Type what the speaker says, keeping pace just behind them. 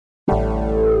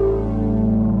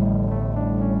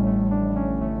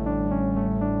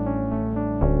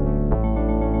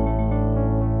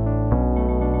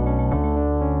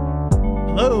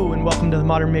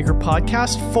Modern Maker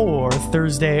podcast for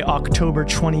Thursday, October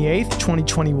 28th,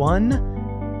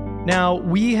 2021. Now,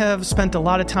 we have spent a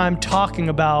lot of time talking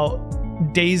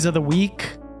about days of the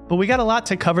week, but we got a lot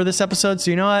to cover this episode,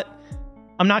 so you know what?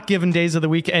 I'm not giving days of the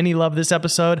week any love this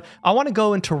episode. I want to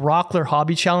go into Rockler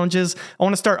hobby challenges. I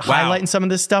want to start highlighting some of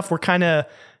this stuff. We're kind of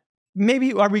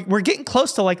we're getting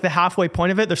close to like the halfway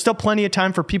point of it. There's still plenty of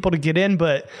time for people to get in,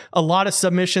 but a lot of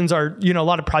submissions are, a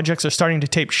lot of projects are starting to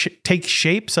take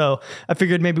shape. So I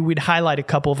figured maybe we'd highlight a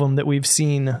couple of them that we've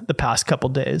seen the past couple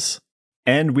days.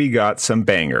 And we got some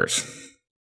bangers.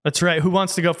 That's right. Who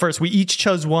wants to go first? We each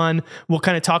chose one. We'll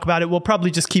kind of talk about it. We'll probably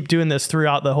just keep doing this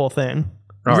throughout the whole thing.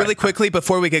 Really quickly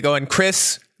before we get going,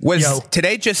 Chris, was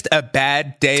today just a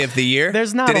bad day of the year?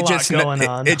 There's not a lot going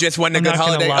on. It just wasn't a good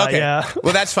holiday? Okay. Yeah.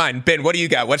 Well, that's fine. Ben, what do you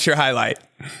got? What's your highlight?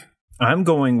 I'm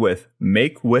going with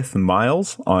Make with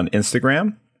Miles on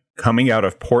Instagram, coming out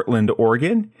of Portland,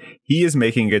 Oregon. He is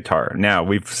making a guitar. Now,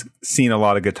 we've seen a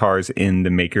lot of guitars in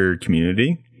the maker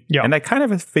community. Yeah. And I kind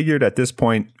of figured at this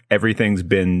point, everything's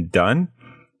been done.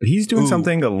 But he's doing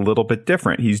something a little bit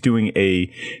different. He's doing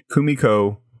a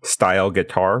Kumiko style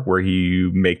guitar where you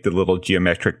make the little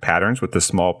geometric patterns with the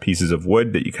small pieces of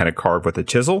wood that you kind of carve with a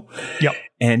chisel. Yep.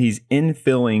 And he's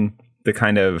infilling the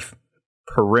kind of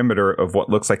perimeter of what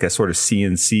looks like a sort of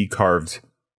CNC carved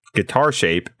guitar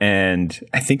shape. And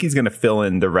I think he's going to fill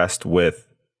in the rest with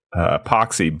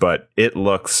epoxy, but it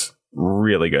looks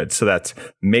really good. So that's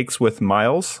Makes with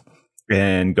Miles,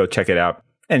 and go check it out.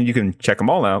 And you can check them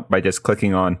all out by just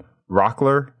clicking on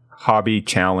Rockler Hobby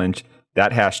Challenge,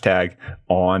 that hashtag,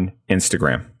 on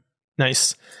Instagram.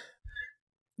 Nice.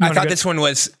 I thought this one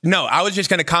was... No, I was just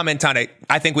going to comment on it.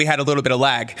 I think we had a little bit of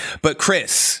lag. But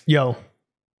Chris... Yo.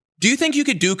 Do you think you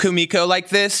could do Kumiko like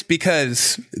this?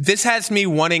 Because this has me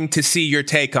wanting to see your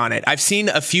take on it. I've seen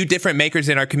a few different makers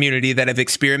in our community that have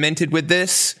experimented with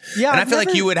this. Yeah, and I feel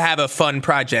like you would have a fun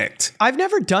project. I've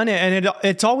never done it, and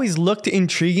it's always looked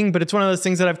intriguing, but it's one of those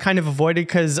things that I've kind of avoided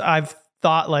because I've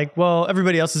thought like, well,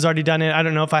 everybody else has already done it. I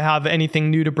don't know if I have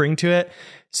anything new to bring to it.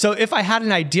 So if I had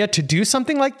an idea to do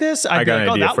something like this, I'd be like,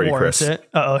 oh, that warrants it.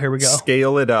 Uh-oh, here we go.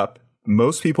 Scale it up.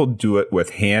 Most people do it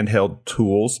with handheld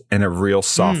tools and a real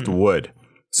soft wood.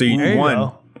 So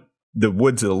the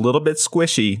wood's a little bit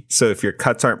squishy. So if your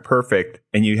cuts aren't perfect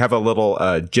and you have a little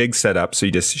jig set up, so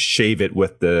you just shave it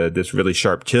with this really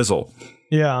sharp chisel.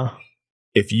 Yeah.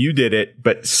 If you did it,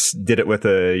 but did it with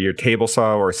your table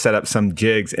saw or set up some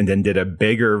jigs and then did a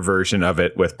bigger version of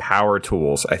it with power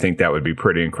tools, I think that would be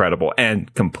pretty incredible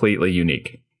and completely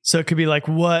unique. So it could be like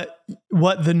what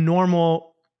the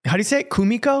normal, how do you say it?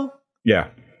 Kumiko? Yeah.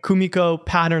 Kumiko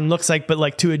pattern looks like, but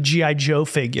like to a G.I. Joe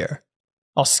figure.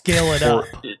 I'll scale it up.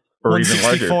 Or even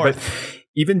larger. But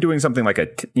even doing something like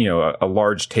a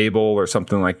large table or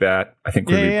something like that, I think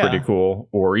would be pretty cool.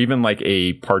 Or even like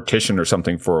a partition or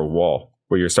something for a wall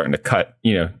where you're starting to cut,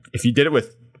 if you did it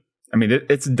with,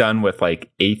 it's done with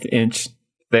like 1/8 inch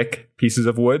thick pieces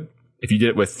of wood. If you did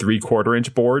it with 3/4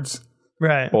 inch boards,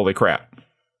 right? Holy crap.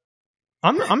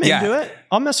 I'm into it.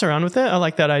 I'll mess around with it. I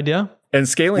like that idea. And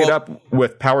scaling it up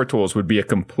with power tools would be a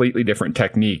completely different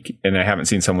technique. And I haven't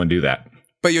seen someone do that.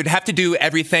 But you'd have to do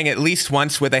everything at least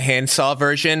once with a handsaw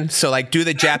version. So like do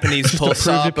the Japanese pull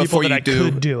saw before you do. I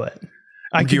could do it.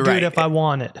 I could do it if I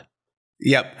wanted.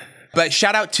 Yep. But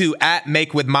shout out to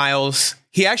 @MakeWithMiles.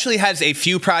 He actually has a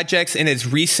few projects in his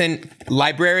recent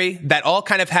library that all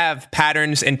kind of have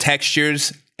patterns and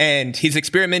textures. And he's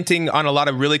experimenting on a lot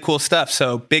of really cool stuff.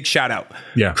 So big shout out.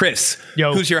 Yeah. Chris,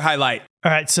 who's your highlight?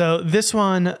 All right. So this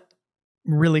one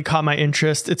really caught my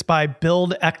interest. It's by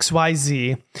Build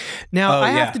XYZ. Now, I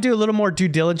have to do a little more due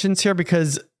diligence here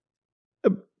because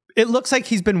it looks like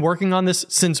he's been working on this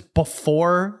since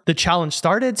before the challenge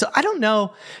started. So I don't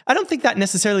know. I don't think that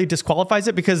necessarily disqualifies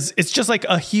it because it's just like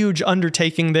a huge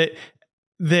undertaking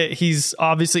that he's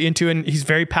obviously into and he's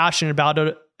very passionate about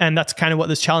it. And that's kind of what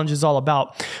this challenge is all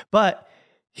about. But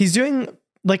he's doing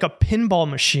like a pinball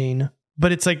machine,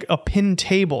 but it's like a pin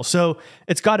table. So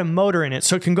it's got a motor in it.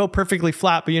 So it can go perfectly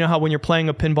flat. But you know how when you're playing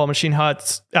a pinball machine, how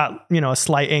it's at, a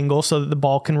slight angle so that the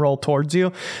ball can roll towards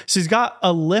you. So he's got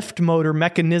a lift motor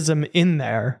mechanism in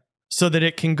there so that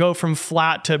it can go from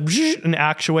flat to and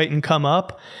actuate and come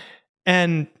up.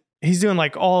 And he's doing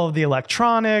like all of the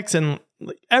electronics and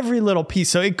every little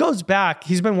piece. So it goes back.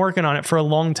 He's been working on it for a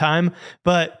long time,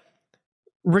 but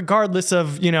regardless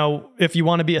of, if you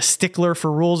want to be a stickler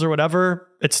for rules or whatever,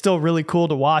 it's still really cool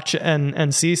to watch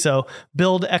and see. So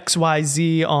Build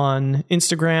XYZ on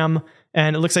Instagram,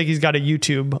 and it looks like he's got a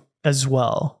YouTube as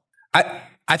well.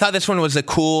 I thought this one was a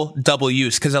cool double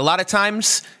use because a lot of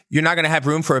times you're not going to have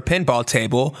room for a pinball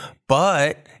table,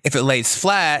 but if it lays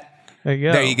flat, There you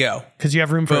go. There you go. Because you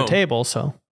have room for Boom. a table,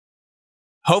 so.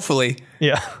 Hopefully.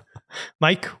 Yeah.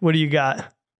 Mike, what do you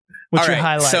got? What's your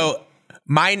highlight? So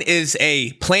mine is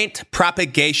a plant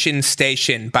propagation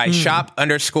station by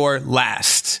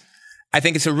shop_last. I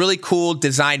think it's a really cool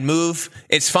design move.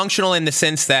 It's functional in the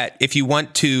sense that if you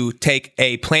want to take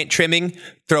a plant trimming,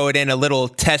 throw it in a little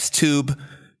test tube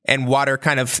and water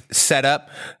kind of set up,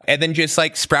 and then just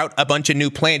like sprout a bunch of new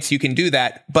plants, you can do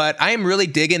that. But I am really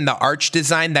digging the arch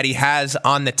design that he has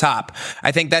on the top.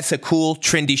 I think that's a cool,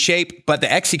 trendy shape, but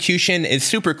the execution is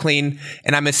super clean.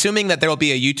 And I'm assuming that there will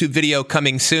be a YouTube video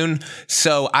coming soon.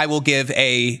 So I will give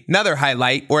another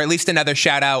highlight, or at least another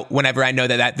shout out whenever I know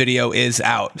that that video is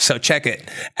out. So check it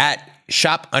at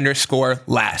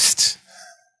shop_last.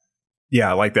 Yeah,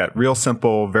 I like that. Real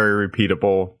simple, very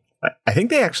repeatable. I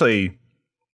think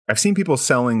I've seen people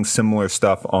selling similar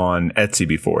stuff on Etsy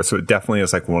before, so it definitely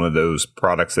is like one of those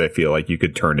products that I feel like you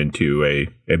could turn into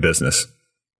a business.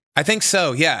 I think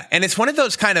so, yeah. And it's one of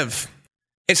those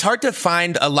it's hard to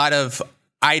find a lot of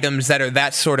items that are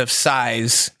that sort of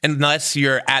size unless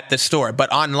you're at the store.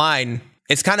 But online,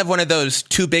 it's kind of one of those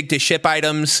too big to ship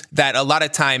items that a lot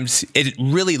of times it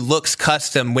really looks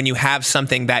custom when you have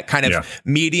something that kind of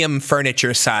medium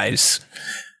furniture size.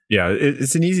 Yeah,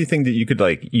 it's an easy thing that you could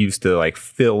like use to like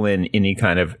fill in any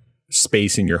kind of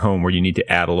space in your home where you need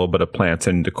to add a little bit of plants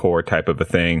and decor type of a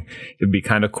thing. It'd be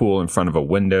kind of cool in front of a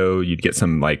window. You'd get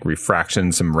some like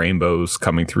refraction, some rainbows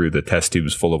coming through the test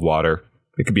tubes full of water.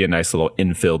 It could be a nice little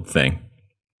infilled thing.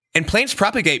 And plants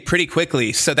propagate pretty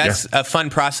quickly, so that's a fun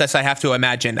process, I have to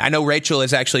imagine. I know Rachel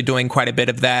is actually doing quite a bit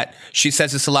of that. She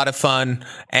says it's a lot of fun,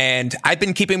 and I've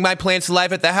been keeping my plants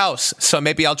alive at the house, so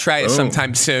maybe I'll try it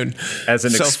sometime soon. As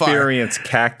an experienced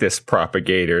cactus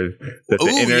propagator that the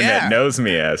internet knows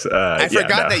me as. I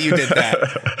forgot that you did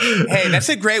that. Hey, that's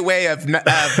a great way of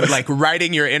like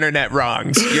righting your internet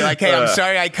wrongs. You're like, hey, I'm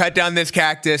sorry I cut down this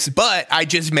cactus, but I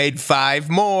just made 5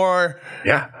 more.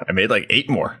 Yeah, I made like 8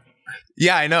 more.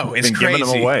 Yeah, I know. It's crazy.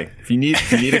 Giving them away. If you need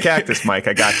a cactus, Mike,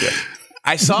 I got you.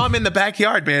 I saw him in the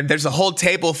backyard, man. There's a whole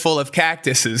table full of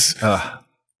cactuses. All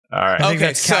right. I think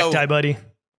that's cacti, buddy.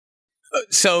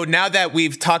 So now that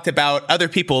we've talked about other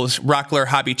people's Rockler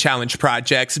Hobby Challenge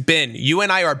projects, Ben, you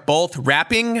and I are both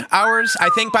wrapping ours. I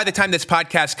think by the time this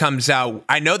podcast comes out,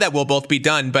 I know that we'll both be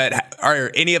done, but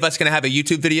are any of us going to have a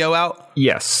YouTube video out?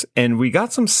 Yes. And we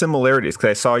got some similarities because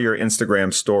I saw your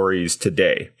Instagram stories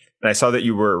today. And I saw that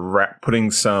you were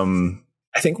putting some,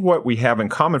 I think what we have in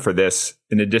common for this,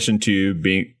 in addition to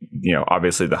being,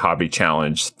 obviously the hobby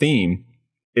challenge theme,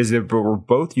 is that we're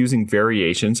both using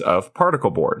variations of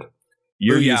particle board.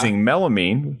 You're using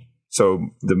melamine, so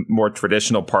the more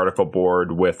traditional particle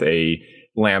board with a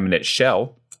laminate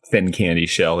shell, thin candy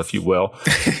shell, if you will.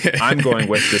 I'm going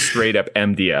with the straight up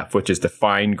MDF, which is the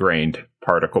fine grained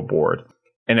particle board.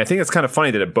 And I think it's kind of funny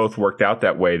that it both worked out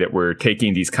that way, that we're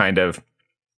taking these kind of,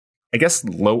 I guess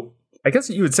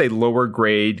you would say lower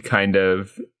grade, kind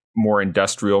of more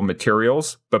industrial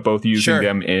materials, but both using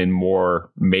them in more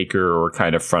maker or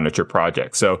kind of furniture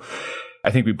projects. So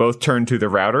I think we both turned to the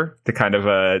router to kind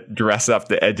of dress up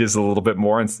the edges a little bit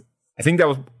more. And I think that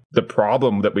was the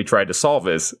problem that we tried to solve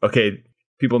is, okay,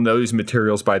 people know these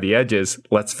materials by the edges.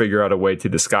 Let's figure out a way to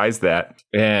disguise that.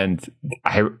 And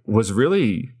I was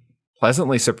really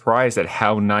pleasantly surprised at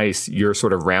how nice your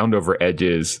sort of round over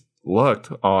edges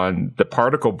looked on the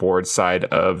particle board side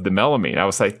of the melamine. I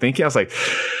was like,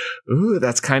 ooh,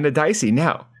 that's kind of dicey.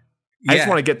 Now, I just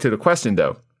want to get to the question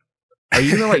though. Are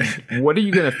you going to what are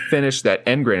you going to finish that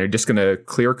end grain? Are you just going to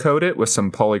clear coat it with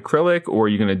some polyacrylic, or are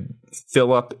you going to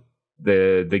fill up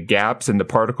the gaps in the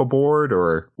particle board,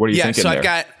 or what are you thinking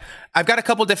there? I've got a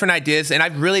couple different ideas, and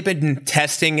I've really been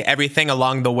testing everything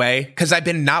along the way because I've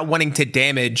been not wanting to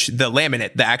damage the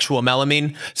laminate, the actual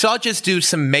melamine. So I'll just do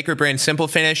some Maker Brand Simple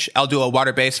Finish. I'll do a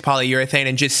water-based polyurethane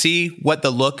and just see what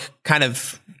the look kind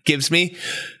of gives me.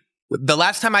 The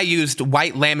last time I used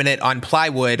white laminate on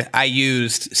plywood, I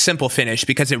used Simple Finish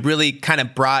because it really kind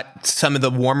of brought some of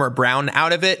the warmer brown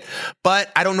out of it.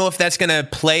 But I don't know if that's going to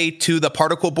play to the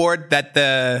particle board that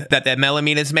the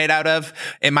melamine is made out of.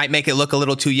 It might make it look a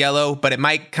little too yellow, but it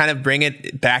might kind of bring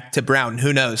it back to brown.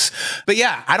 Who knows? But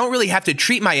yeah, I don't really have to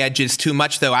treat my edges too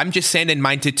much though. I'm just sanding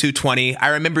mine to 220. I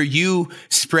remember you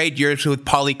sprayed yours with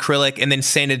polyacrylic and then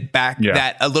sanded back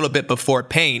that a little bit before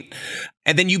paint.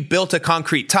 And then you built a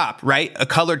concrete top, right? A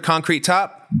colored concrete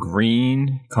top?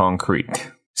 Green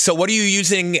concrete. So what are you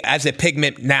using as a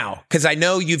pigment now? Because I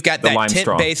know you've got that tint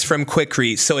base from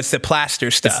Quikrete, so it's the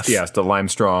plaster stuff. It's the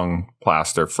Limestrong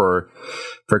plaster. For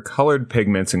colored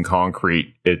pigments in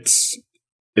concrete, it's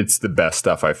the best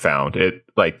stuff I found. It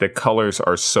like the colors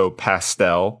are so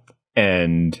pastel,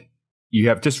 and you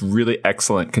have just really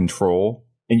excellent control,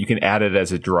 and you can add it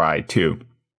as a dry too.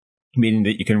 Meaning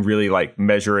that you can really like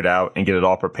measure it out and get it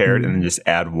all prepared and then just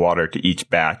add water to each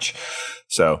batch.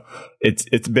 So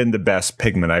it's been the best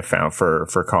pigment I've found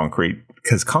for concrete,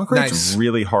 because concrete's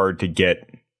really hard to get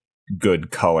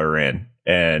good color in,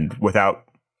 and without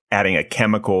adding a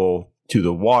chemical to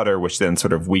the water, which then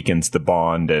sort of weakens the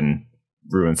bond and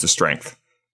ruins the strength.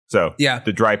 So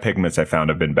the dry pigments I found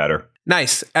have been better.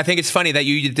 Nice. I think it's funny that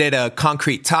you did a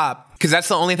concrete top, because that's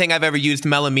the only thing I've ever used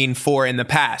melamine for in the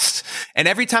past. And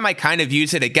every time I kind of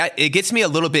use it, it gets me a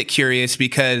little bit curious,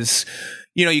 because,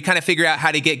 you know, you kind of figure out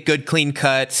how to get good, clean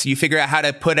cuts. You figure out how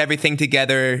to put everything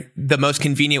together the most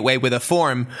convenient way with a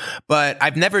form. But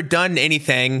I've never done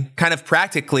anything kind of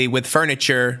practically with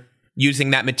furniture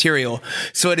using that material.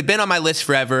 So it had been on my list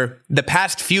forever. The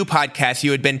past few podcasts,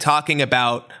 you had been talking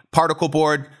about particle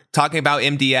board, talking about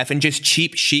MDF and just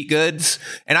cheap sheet goods.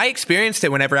 And I experienced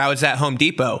it whenever I was at Home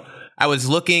Depot. I was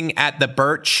looking at the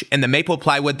birch and the maple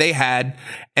plywood they had,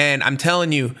 and I'm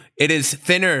telling you, it is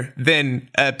thinner than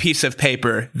a piece of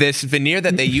paper. This veneer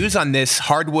that they use on this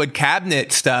hardwood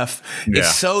cabinet stuff is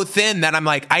so thin that I'm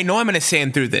like, I know I'm going to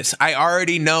sand through this. I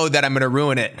already know that I'm going to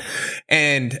ruin it.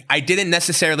 And I didn't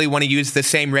necessarily want to use the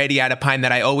same radiata pine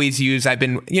that I always use. I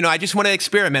just want to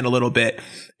experiment a little bit.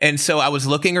 And so I was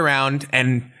looking around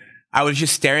and I was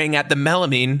just staring at the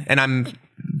melamine, and I'm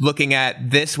looking at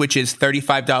this, which is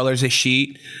 $35 a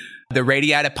sheet, the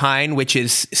radiata pine, which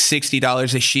is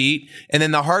 $60 a sheet, and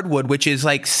then the hardwood, which is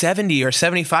like $70 or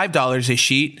 $75 a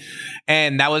sheet.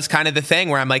 And that was kind of the thing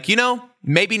where I'm like, you know,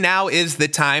 maybe now is the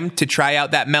time to try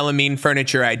out that melamine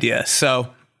furniture idea.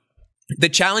 So the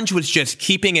challenge was just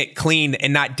keeping it clean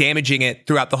and not damaging it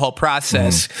throughout the whole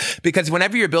process. Because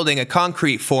whenever you're building a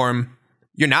concrete form,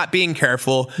 you're not being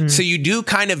careful. So you do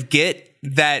kind of get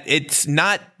that it's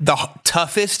not the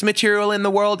toughest material in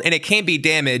the world, and it can be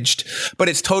damaged, but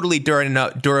it's totally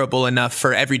durable enough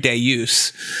for everyday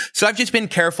use. So I've just been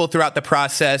careful throughout the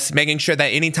process, making sure that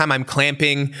anytime I'm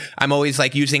clamping, I'm always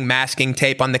like using masking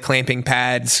tape on the clamping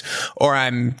pads, or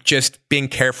I'm just being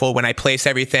careful when I place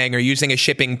everything, or using a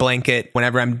shipping blanket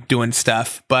whenever I'm doing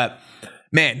stuff. But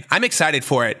man, I'm excited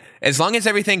for it. As long as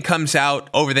everything comes out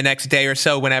over the next day or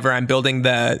so, whenever I'm building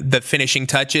the finishing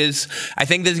touches, I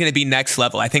think this is going to be next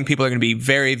level. I think people are going to be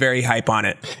very, very hype on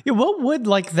it. Yeah, what would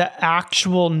like the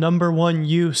actual number one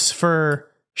use for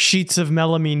sheets of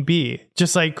melamine be?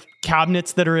 Just like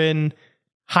cabinets that are in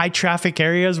high traffic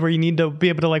areas where you need to be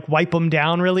able to like wipe them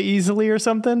down really easily or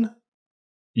something?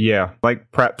 Yeah,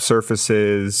 like prep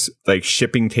surfaces, like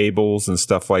shipping tables and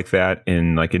stuff like that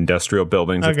in like industrial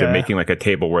buildings. If they're making like a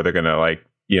table where they're going to like,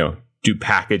 you know, do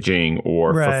packaging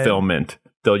or fulfillment,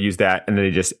 they'll use that, and then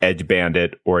they just edge band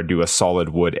it or do a solid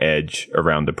wood edge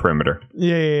around the perimeter.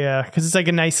 Yeah. Because it's like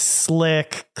a nice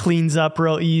slick, cleans up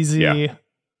real easy. Yeah.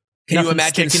 Can you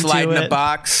imagine sliding a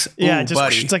box? Yeah,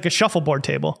 it's like a shuffleboard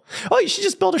table. Oh, you should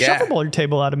just build a shuffleboard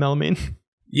table out of melamine.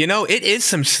 You know, it is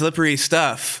some slippery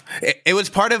stuff. It was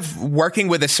part of working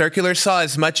with a circular saw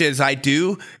as much as I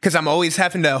do, because I'm always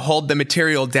having to hold the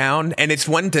material down, and it's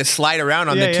one to slide around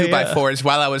on the 2x4s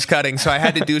while I was cutting. So I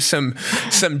had to do some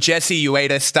Jesse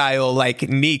Ueda style like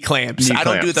knee clamps. I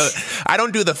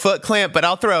don't do the foot clamp, but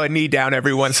I'll throw a knee down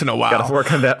every once in a while. Gotta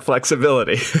work on that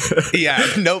flexibility.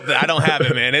 Nope, I don't have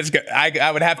it, man. It's good. I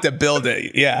would have to build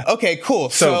it. Yeah. Okay, cool.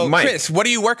 So Mike, Chris, what are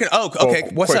you working? Oh, okay.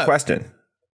 What's up? Quick question.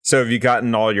 So have you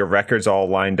gotten all your records all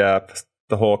lined up?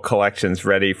 The whole collection's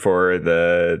ready for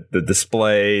the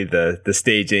display, the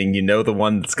staging. You know, the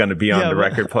one that's going to be on the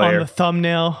record player, on the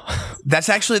thumbnail. That's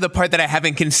actually the part that I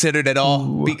haven't considered at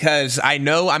all, because I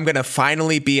know I'm going to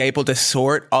finally be able to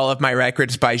sort all of my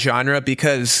records by genre,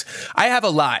 because I have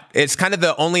a lot. It's kind of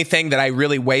the only thing that I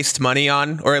really waste money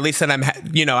on, or at least that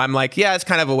I'm like, yeah, it's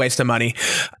kind of a waste of money,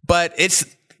 but it's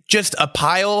just a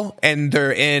pile, and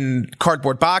they're in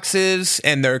cardboard boxes,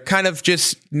 and they're kind of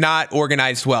just not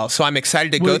organized well. So I'm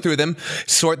excited to go through them,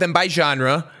 sort them by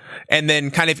genre, and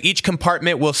then kind of each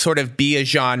compartment will sort of be a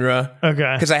genre.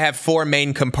 Okay. Because I have 4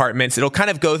 main compartments. It'll kind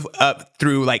of go up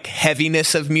through like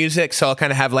heaviness of music. So I'll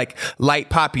kind of have like light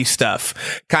poppy stuff,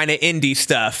 kind of indie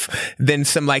stuff, then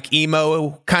some like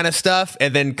emo kind of stuff,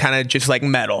 and then kind of just like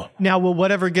metal. Now, will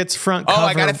whatever gets front cover... Oh,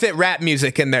 I got to fit rap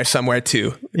music in there somewhere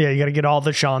too. Yeah, you got to get all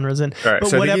the genres in. All right, but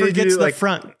so whatever gets the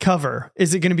front cover,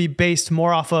 is it going to be based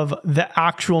more off of the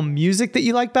actual music that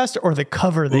you like best, or the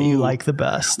cover that you like the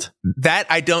best? That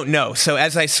I don't know. So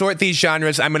as I sort these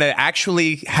genres, I'm going to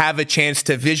actually have a chance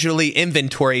to visually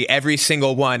inventory every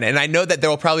single one. And I know that there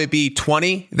will probably be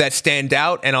 20 that stand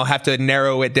out, and I'll have to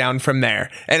narrow it down from there.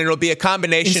 And it'll be a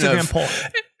combination Instagram poll.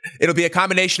 It'll be a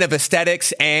combination of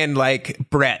aesthetics and like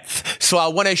breadth. So I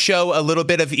want to show a little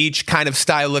bit of each kind of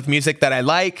style of music that I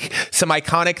like, some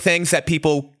iconic things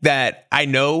that I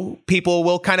know people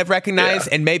will kind of recognize,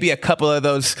 and maybe a couple of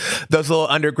those little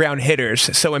underground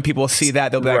hitters. So when people see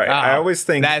that, they'll be like, I always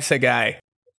think that's a guy.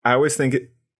 I always think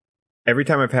every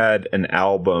time I've had an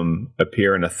album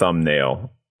appear in a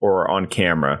thumbnail or on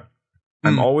camera,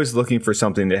 I'm always looking for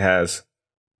something that's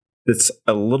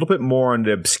a little bit more on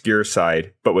the obscure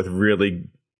side,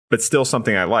 but still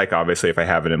something I like, obviously, if I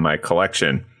have it in my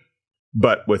collection,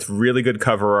 but with really good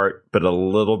cover art, but a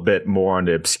little bit more on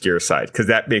the obscure side, because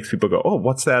that makes people go, oh,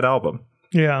 what's that album?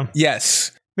 Yeah.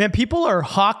 Yes. Man, people are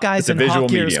hawk eyes and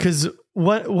hawk ears, because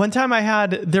one time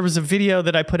there was a video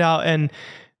that I put out, and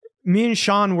me and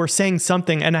Sean were saying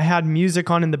something, and I had music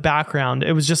on in the background.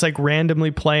 It was just like randomly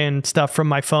playing stuff from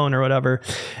my phone or whatever.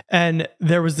 And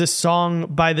there was this song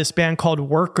by this band called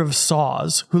Work of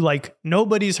Saws, who like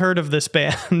nobody's heard of this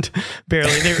band,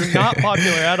 barely. They're not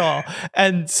popular at all.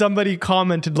 And somebody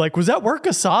commented like, was that Work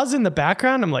of Saws in the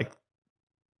background? I'm like,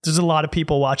 there's a lot of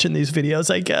people watching these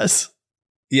videos, I guess.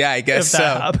 Yeah, I guess if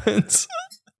that happens.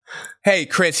 Hey,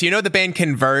 Chris, you know the band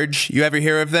Converge? You ever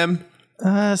hear of them?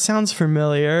 Sounds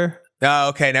familiar. Oh,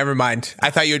 okay, never mind.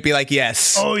 I thought you would be like,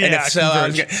 yes. Oh, yeah. And if so,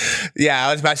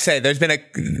 I was about to say, there's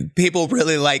been people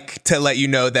really like to let you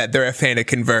know that they're a fan of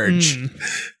Converge.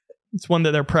 It's one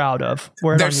that they're proud of.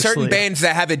 There's certain bands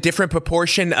that have a different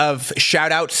proportion of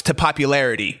shout outs to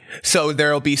popularity. So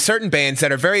there'll be certain bands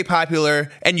that are very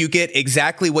popular, and you get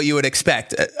exactly what you would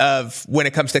expect of when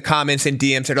it comes to comments and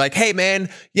DMs that are like, hey man,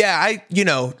 yeah,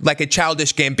 like a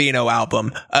Childish Gambino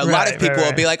album. A lot of people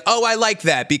will be like, oh, I like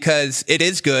that because it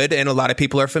is good and a lot of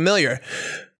people are familiar.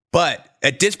 But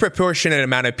a disproportionate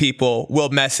amount of people will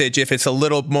message if it's a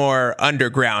little more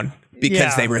underground,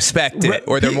 because they respect it,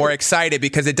 or they're more excited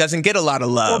because it doesn't get a lot of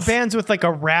love. Or bands with like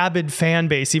a rabid fan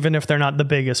base, even if they're not the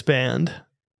biggest band.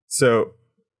 So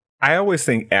I always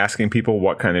think asking people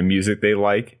what kind of music they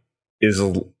like it's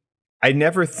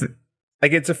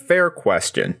a fair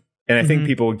question. And I think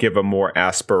people give a more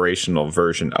aspirational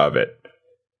version of it.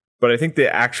 But I think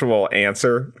the actual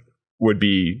answer would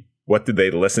be, what did they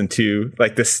listen to?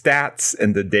 Like the stats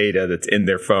and the data that's in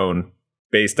their phone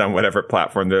based on whatever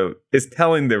platform is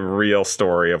telling the real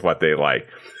story of what they like.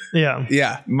 Yeah.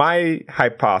 Yeah. My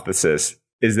hypothesis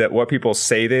is that what people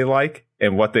say they like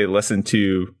and what they listen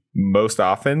to most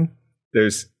often,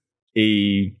 there's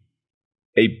a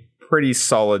pretty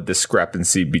solid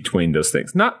discrepancy between those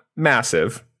things. Not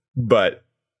massive, but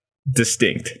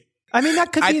distinct. I mean,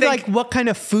 that could be like, what kind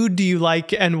of food do you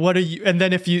like, and what are you? And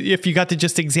then if you got to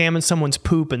just examine someone's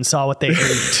poop and saw what they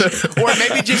ate, or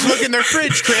maybe just look in their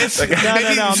fridge, Chris. No.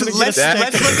 Let's look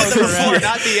at the before,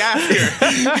 not the after.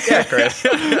 Yeah, Chris.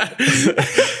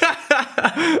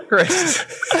 Chris,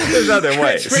 there's other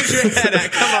ways. Raise your head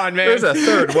at. Come on, man. There's a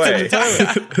third way.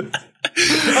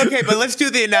 Okay, but let's do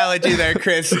the analogy there,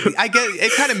 Chris. I get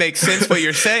it. Kind of makes sense what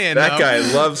you're saying. That guy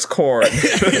loves corn.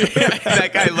 That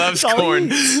guy loves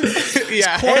corn.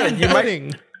 Yeah, corn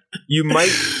pudding. You might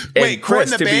wait.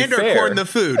 Chris, corn the band or corn the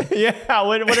food? Yeah.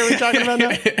 What are we talking about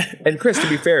now? And Chris, to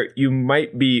be fair, you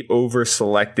might be over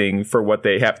selecting for what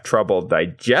they have trouble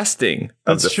digesting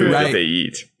of the food that they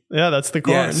eat. Yeah, that's the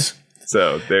corn. Yes.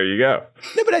 So there you go.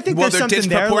 No, but I think there's they're something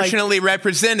disproportionately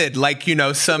represented, like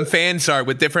some fans are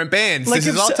with different bands. Like this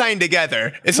is all tying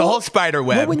together. It's a whole spider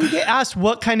web. Well, when you get asked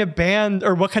what kind of band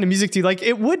or what kind of music do you like,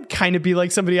 it would kind of be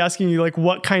like somebody asking you like,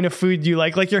 what kind of food do you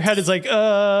like? Like your head is like,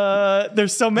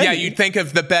 there's so many. Yeah, you'd think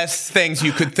of the best things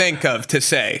you could think of to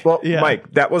say. Well, Mike,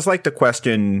 that was like the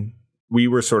question we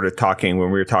were sort of talking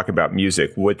when we were talking about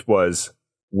music, which was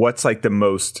what's like the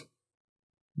most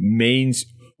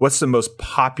what's the most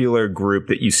popular group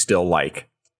that you still like?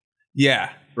 Yeah.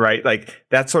 Right? Like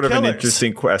that's sort of an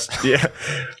interesting question. Yeah.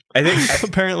 I think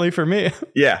apparently for me.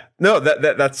 Yeah. No,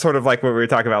 that's sort of like what we were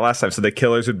talking about last time. So the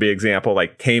Killers would be an example.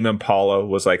 Like Tame Impala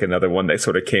was like another one that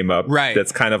sort of came up. Right.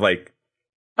 That's kind of like,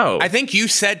 I think you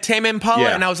said Tame Impala,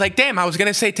 and I was like, damn, I was going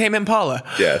to say Tame Impala.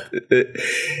 Yeah.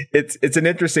 It's an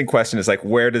interesting question. It's like,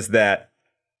 where does that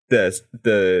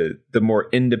the more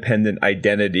independent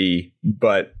identity,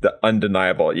 but the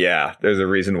undeniable, there's a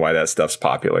reason why that stuff's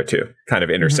popular too, kind of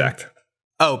intersect.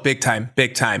 Oh, big time.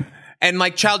 And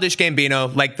like Childish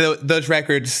Gambino, like those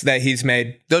records that he's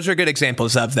made, those are good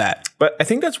examples of that. But I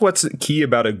think that's what's key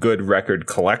about a good record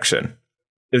collection,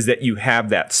 is that you have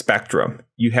that spectrum.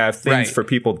 You have things for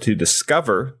people to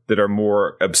discover that are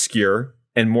more obscure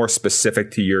and more specific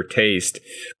to your taste.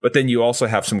 But then you also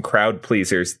have some crowd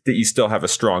pleasers that you still have a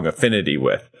strong affinity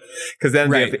with. Because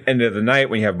then at the end of the night,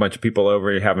 when you have a bunch of people over,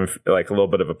 you're having like a little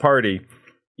bit of a party,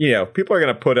 people are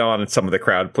going to put on some of the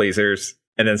crowd pleasers,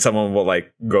 and then someone will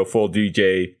like go full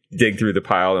DJ, dig through the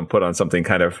pile and put on something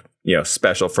kind of,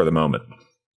 special for the moment.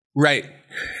 Right.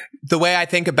 The way I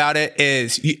think about it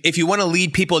is if you want to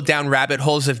lead people down rabbit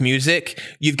holes of music,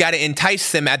 you've got to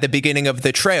entice them at the beginning of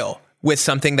the trail with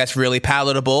something that's really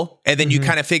palatable. And then you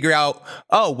kind of figure out,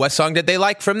 oh, what song did they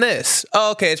like from this?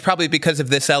 Oh, okay, it's probably because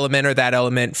of this element or that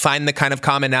element. Find the kind of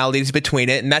commonalities between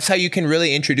it. And that's how you can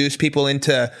really introduce people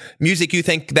into music you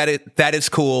think that is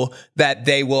cool, that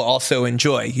they will also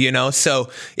enjoy,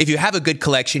 So if you have a good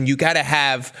collection, you got to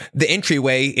have the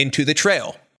entryway into the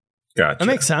trail. Gotcha. That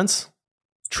makes sense.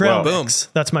 Trail mix.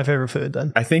 That's my favorite food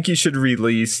then. I think you should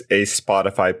release a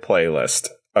Spotify playlist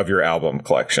of your album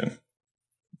collection.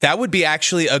 That would be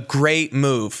actually a great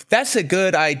move. That's a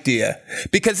good idea,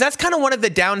 because that's kind of one of the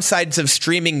downsides of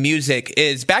streaming music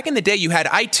is back in the day you had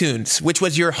iTunes, which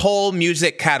was your whole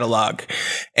music catalog.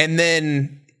 And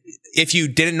then if you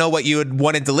didn't know what you had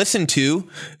wanted to listen to,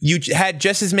 you had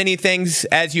just as many things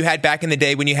as you had back in the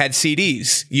day when you had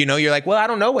CDs. You're like, well, I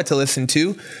don't know what to listen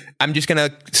to. I'm just going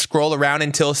to scroll around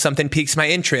until something piques my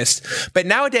interest. But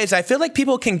nowadays, I feel like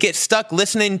people can get stuck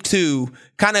listening to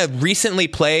kind of recently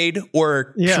played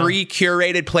or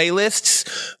pre-curated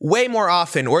playlists way more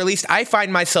often, or at least I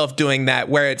find myself doing that,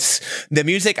 where it's the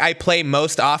music I play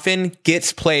most often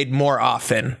gets played more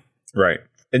often. Right.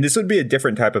 And this would be a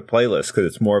different type of playlist because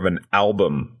it's more of an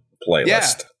album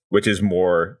playlist, which is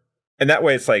more, and that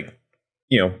way it's like,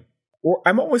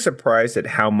 I'm always surprised at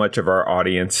how much of our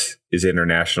audience is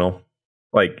international.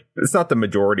 Like, it's not the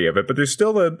majority of it, but there's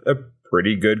still a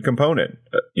pretty good component.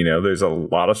 There's a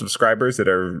lot of subscribers that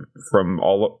are from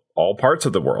all parts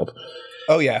of the world.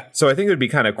 Oh, yeah. So I think it would be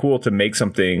kind of cool to make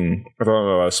something, I don't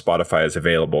know if Spotify is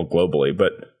available globally,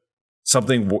 but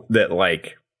something that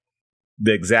like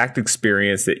the exact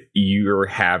experience that you're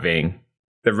having,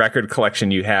 the record collection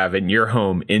you have in your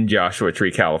home in Joshua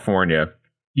Tree, California,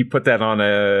 you put that on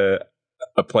a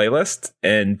playlist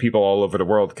and people all over the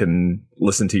world can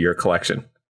listen to your collection.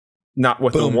 Not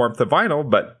with the warmth of vinyl,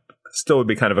 but still would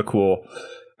be kind of a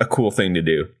cool thing to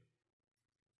do.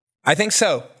 I think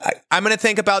so. I'm going to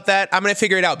think about that. I'm going to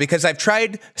figure it out because I've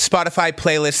tried Spotify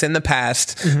playlists in the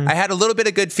past. Mm-hmm. I had a little bit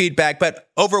of good feedback, but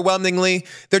overwhelmingly,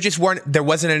 there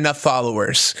wasn't enough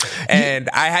followers.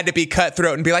 And I had to be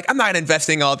cutthroat and be like, I'm not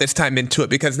investing all this time into it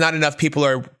because not enough people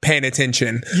are paying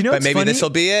attention. But maybe this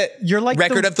will be it. You're like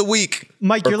record of the week.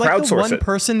 Mike, you're like the one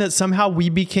person that somehow we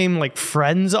became like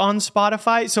friends on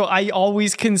Spotify. So I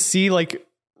always can see like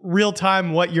real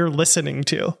time what you're listening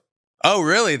to. Oh,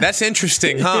 really? That's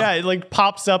interesting, huh? Yeah, it like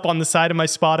pops up on the side of my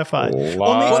Spotify.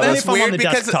 Well, that's if I'm weird on the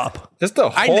desktop. Just a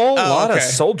whole lot of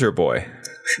Soulja Boy.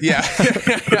 Yeah.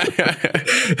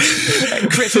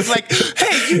 Chris is like,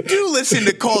 hey, you do listen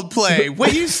to Coldplay.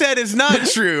 What you said is not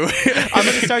true. I'm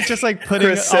going to start just like putting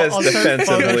I'll start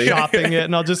photoshopping it,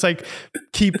 and I'll just like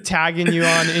keep tagging you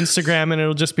on Instagram, and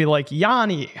it'll just be like,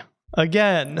 Yanni.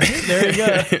 Again. There he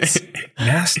goes.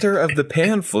 Master of the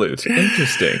pan flute.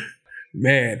 Interesting.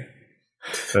 Man.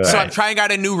 So I'm trying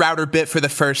out a new router bit for the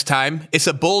first time. It's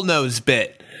a bullnose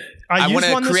bit. I want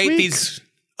to create these.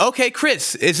 Okay,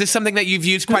 Chris, is this something that you've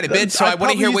used quite a bit? So I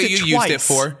want to hear what you used it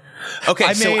for. Okay,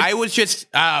 I was just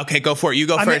okay. Go for it. You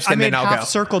go first, and then I'll go. I made half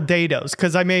circle dados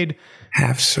because I made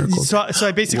half circle. So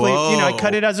I basically, I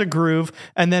cut it as a groove,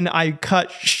 and then I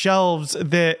cut shelves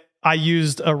that I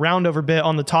used a roundover bit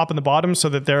on the top and the bottom so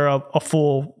that they're a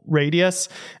full radius,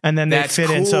 and then they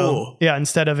fit in. So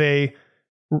instead of a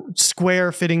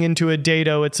square fitting into a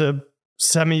dado, it's a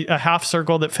half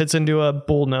circle that fits into a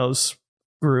bullnose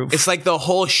groove. It's like the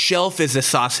whole shelf is a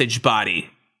sausage body.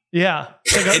 Yeah.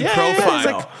 It's like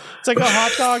profile. It's like a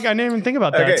hot dog. I didn't even think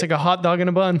about that. Okay. It's like a hot dog in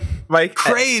a bun. Mike,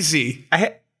 crazy.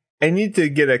 I need to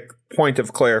get a point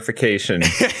of clarification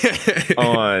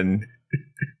on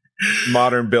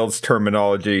Modern Build's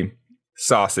terminology,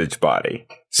 sausage body.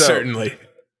 So, certainly.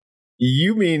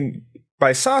 You mean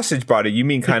by sausage body, you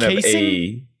mean kind of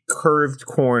a curved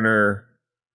corner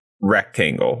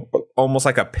rectangle, almost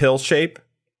like a pill shape?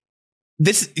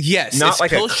 Not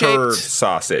like a curved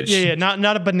sausage. Yeah,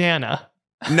 not a banana.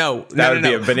 No, that would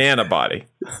be a banana body.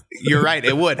 You're right,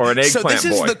 it would. Or an eggplant boy. So this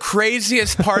is the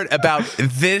craziest part about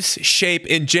this shape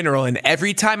in general. And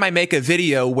every time I make a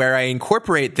video where I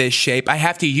incorporate this shape, I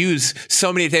have to use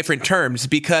so many different terms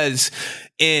because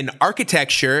in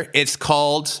architecture, it's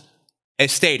called a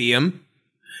stadium.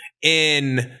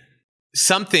 In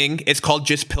something, it's called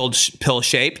just pill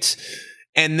shaped.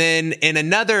 And then in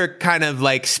another kind of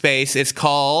like space, it's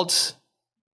called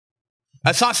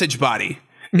a sausage body.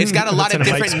 It's got a lot of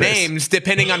different names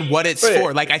depending on what it's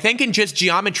for. Like I think in just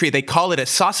geometry, they call it a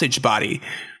sausage body.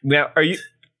 Now,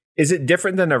 Is it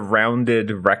different than a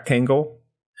rounded rectangle?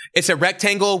 It's a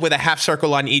rectangle with a half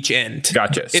circle on each end.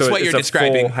 Gotcha. It's what you're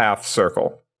describing. Full half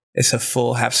circle. It's a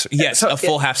full half. Yes, a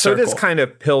full half circle. So it is kind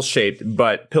of pill-shaped,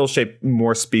 but pill-shaped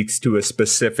more speaks to a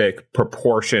specific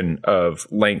proportion of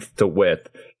length to width,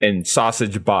 and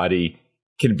sausage body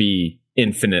can be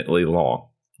infinitely long.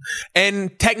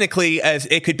 And technically, as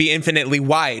it could be infinitely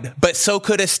wide, but so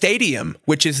could a stadium,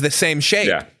 which is the same shape.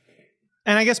 Yeah.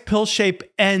 And I guess pill shape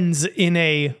ends in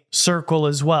a circle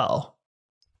as well.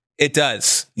 It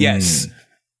does, yes.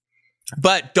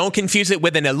 But don't confuse it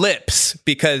with an ellipse,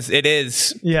 because it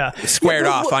is squared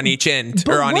off on each end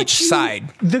or on each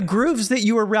side. The grooves that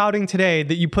you were routing today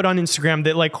that you put on Instagram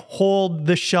that like hold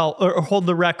the shell or hold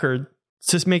the record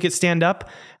to just make it stand up,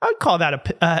 I would call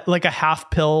that like a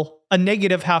half pill, a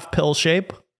negative half pill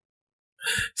shape.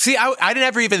 See, I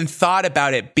never even thought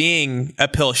about it being a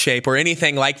pill shape or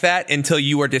anything like that until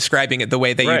you were describing it the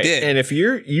way that you did. And if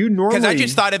you normally, because I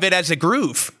just thought of it as a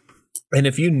groove. And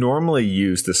if you normally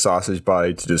use the sausage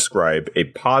body to describe a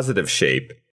positive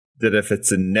shape, that if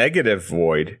it's a negative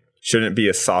void, shouldn't it be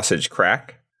a sausage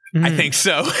crack? I think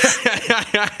so.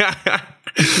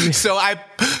 So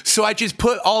I just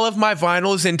put all of my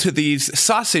vinyls into these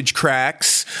sausage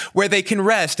cracks where they can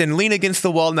rest and lean against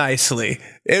the wall nicely.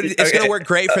 It's going to work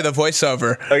great for the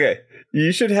voiceover. Okay.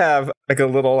 You should have like a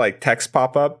little like text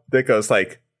pop up that goes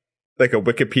like a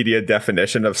Wikipedia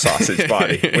definition of sausage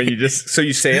body. When you so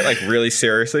you say it like really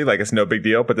seriously, like it's no big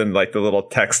deal, but then like the little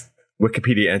text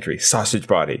Wikipedia entry, sausage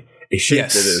body, a shape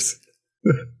that is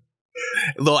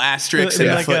a little asterisk and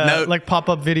like a footnote. Like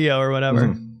pop-up video or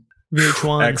whatever.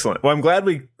 VH1. Excellent. Well, I'm glad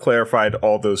we clarified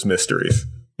all those mysteries.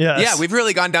 Yes. Yeah, we've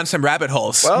really gone down some rabbit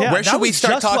holes. Well, where should we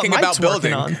start talking about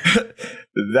building?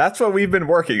 That's what we've been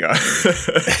working on.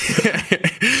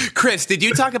 Chris, did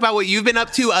you talk about what you've been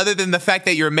up to other than the fact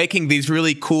that you're making these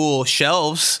really cool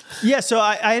shelves? Yeah, so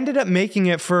I ended up making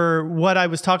it for what I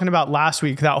was talking about last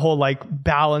week, that whole like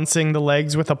balancing the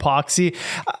legs with epoxy.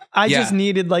 I just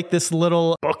needed like this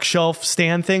little bookshelf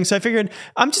stand thing. So I figured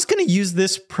I'm just going to use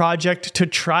this project to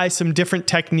try some different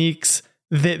techniques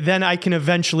that then I can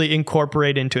eventually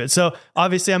incorporate into it. So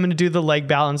obviously I'm going to do the leg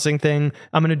balancing thing.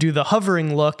 I'm going to do the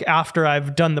hovering look after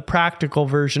I've done the practical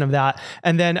version of that.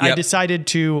 And then I decided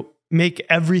to make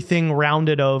everything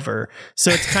rounded over.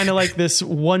 So it's kind of like this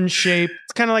one shape.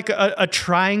 It's kind of like a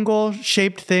triangle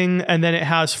shaped thing. And then it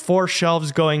has 4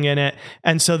 shelves going in it.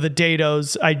 And so the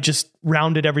dados, I just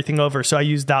rounded everything over. So I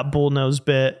used that bullnose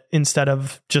bit instead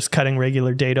of just cutting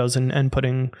regular dados and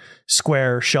putting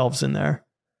square shelves in there.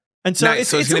 And so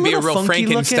nice. It's going to be a real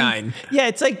Frankenstein. Looking. Yeah,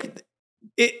 it's like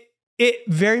it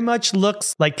very much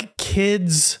looks like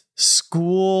kids'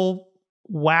 school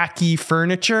wacky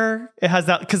furniture. It has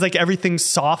that because like everything's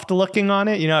soft looking on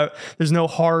it. You know, there's no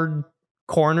hard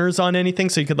corners on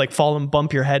anything, so you could like fall and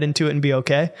bump your head into it and be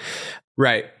okay.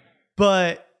 Right.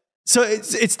 But so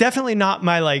it's definitely not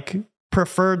my like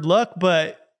preferred look,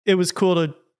 but it was cool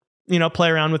to play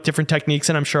around with different techniques,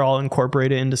 and I'm sure I'll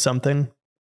incorporate it into something.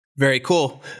 Very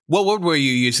cool. What wood were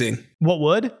you using? What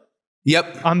wood?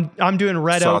 Yep. I'm doing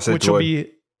red oak, which will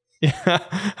be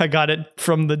I got it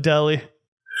from the deli.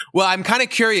 Well, I'm kind of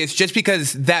curious just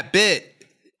because that bit,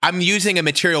 I'm using a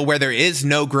material where there is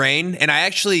no grain, and I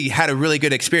actually had a really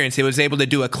good experience. It was able to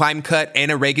do a climb cut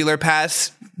and a regular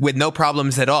pass with no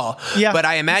problems at all. Yeah. But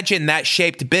I imagine that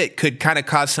shaped bit could kind of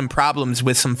cause some problems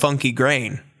with some funky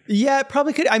grain. Yeah, it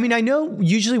probably could. I mean, I know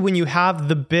usually when you have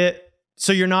the bit,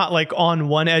 so you're not like on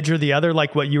one edge or the other,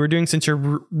 like what you were doing, since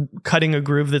you're cutting a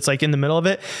groove that's like in the middle of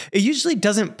it. It usually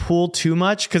doesn't pull too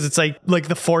much because it's like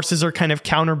the forces are kind of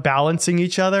counterbalancing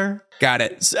each other. Got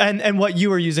it. And what you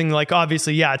were using, like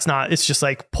obviously, it's not. It's just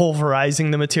like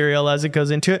pulverizing the material as it goes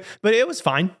into it. But it was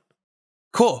fine.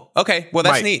 Cool. Okay. Well,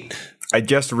 that's neat. I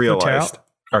just realized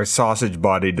our sausage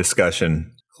body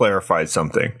discussion clarified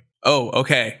something. Oh,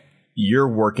 okay. You're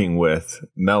working with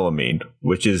melamine,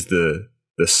 which is the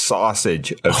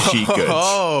sausage of sheet goods,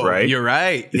 right? You're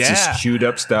right. It's just chewed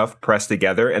up stuff pressed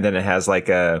together, and then it has like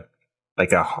a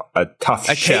tough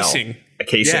shell. Casing. A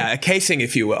casing. Yeah, a casing,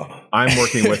 if you will. I'm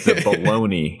working with the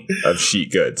bologna of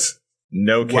sheet goods.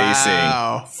 No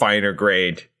casing, finer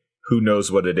grade. Who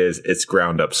knows what it is? It's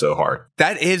ground up so hard.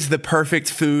 That is the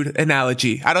perfect food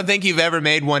analogy. I don't think you've ever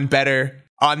made one better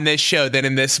on this show than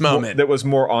in this moment. That was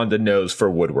more on the nose for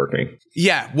woodworking.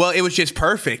 Yeah, well, it was just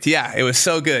perfect. Yeah, it was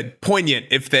so good, poignant.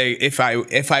 If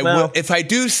I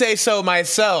do say so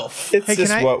myself, it's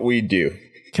just what we do.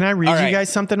 Can I read you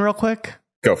guys something real quick?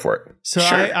 Go for it. So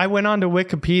sure. I went on to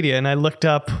Wikipedia and I looked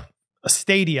up a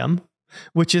stadium,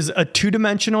 which is a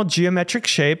 2-dimensional geometric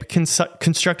shape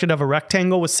constructed of a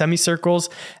rectangle with semicircles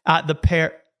at the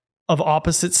pair. of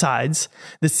opposite sides.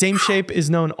 The same shape is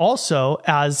known also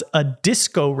as a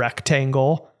disco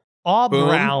rectangle,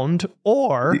 oblong,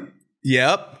 or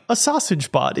a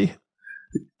sausage body.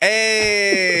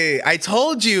 Hey, I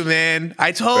told you, man.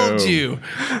 I told you.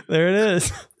 There it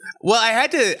is. Well, I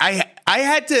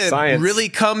had to Science. really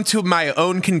come to my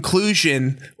own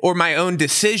conclusion or my own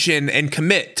decision and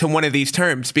commit to one of these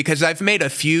terms, because I've made a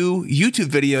few YouTube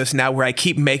videos now where I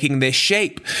keep making this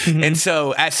shape. And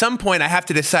so at some point I have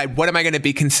to decide, what am I going to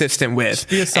be consistent with?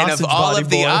 Be a And of sausage all body of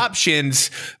the boy.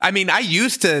 options, I mean, I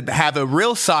used to have a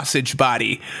real sausage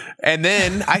body, and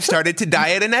then I started to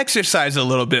diet and exercise a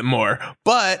little bit more.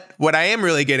 But what I am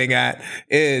really getting at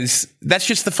is that's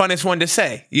just the funnest one to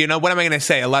say. You know, what am I going to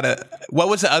say? What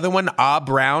was the other one?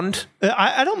 Round?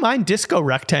 I don't mind disco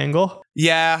rectangle.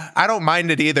 Yeah, I don't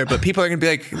mind it either, but people are going to be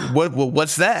like,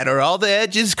 what's that? Are all the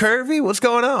edges curvy? What's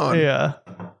going on? Yeah.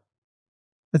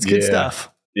 That's good stuff.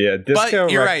 Yeah, disco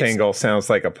you're right. rectangle sounds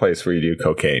like a place where you do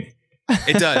cocaine.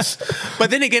 It does.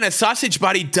 But then again, a sausage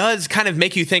body does kind of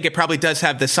make you think it probably does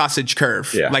have the sausage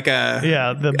curve. Yeah. Like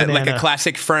the banana. like a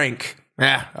classic Frank.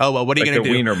 Yeah. Oh, well, what are you Like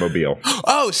going the to do? Wienermobile.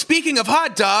 Oh, speaking of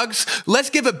hot dogs, let's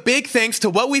give a big thanks to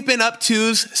What We've Been Up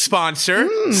To's sponsor,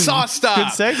 Sauce Stop. Good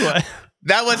segue.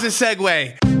 That was a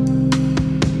segue.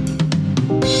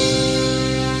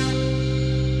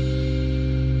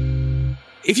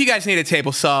 If you guys need a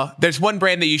table saw, there's one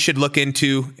brand that you should look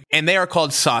into, and they are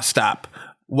called Sauce Stop.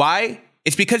 Why?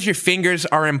 It's because your fingers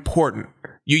are important.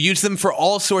 You use them for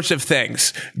all sorts of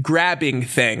things. Grabbing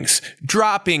things,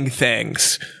 dropping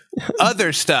things,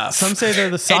 other stuff. Some say they're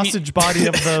the sausage body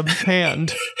of the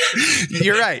hand.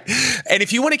 You're right. And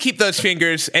if you want to keep those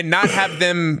fingers and not have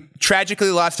them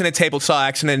tragically lost in a table saw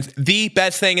accident, the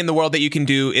best thing in the world that you can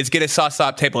do is get a Sauce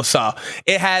Stop table saw.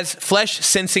 It has flesh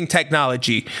sensing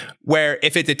technology where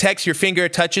if it detects your finger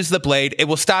touches the blade, it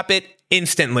will stop it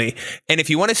instantly. And if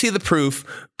you want to see the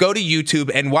proof, go to YouTube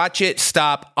and watch it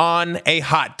stop on a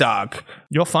hot dog.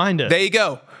 You'll find it. There you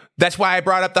go. That's why I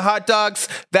brought up the hot dogs.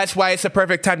 That's why it's the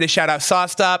perfect time to shout out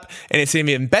Sauce Stop. And it's an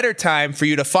even better time for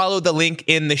you to follow the link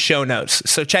in the show notes.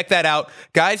 So check that out.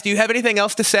 Guys, do you have anything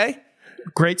else to say?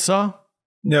 Great saw.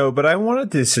 No, but I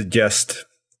wanted to suggest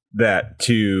that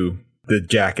to the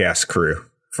Jackass crew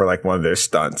for like one of their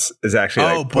stunts is actually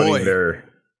like putting their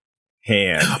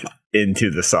hand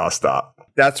into the Sauce Stop.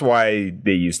 That's why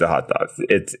they use the hot dogs.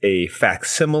 It's a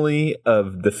facsimile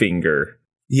of the finger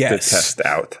to test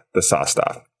out the Sauce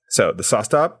Stop. So the Sauce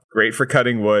Stop, great for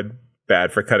cutting wood,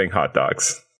 bad for cutting hot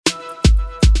dogs.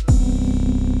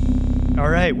 All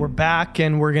right, we're back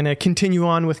and we're going to continue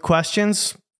on with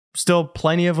questions. Still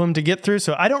plenty of them to get through.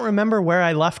 So I don't remember where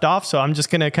I left off. So I'm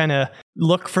just going to kind of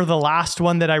look for the last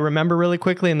one that I remember really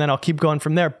quickly, and then I'll keep going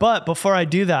from there. But before I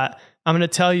do that, I'm going to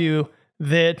tell you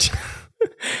that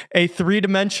a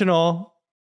three-dimensional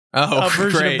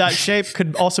version of that shape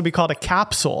could also be called a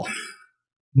capsule.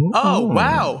 Oh,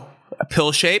 wow. A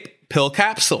pill shape, pill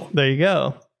capsule. There you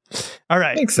go. All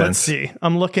right. Makes Let's sense. see.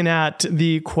 I'm looking at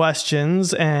the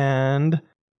questions, and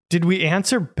did we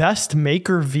answer best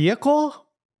maker vehicle?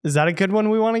 Is that a good one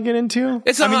we want to get into?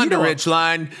 It's a Honda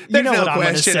Ridgeline. There's know no what I'm gonna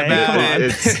question say. about Come it. on.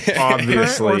 It's Current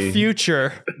obviously or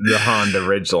future? the Honda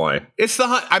Ridgeline. It's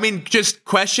just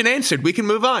question answered. We can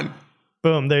move on.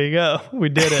 Boom. There you go. We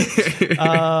did it.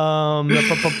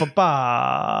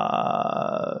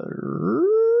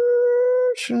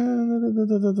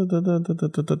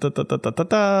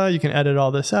 You can edit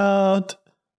all this out.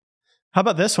 How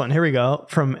about this one? Here we go.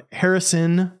 From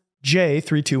Harrison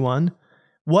J321.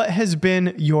 What has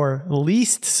been your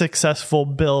least successful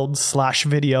build /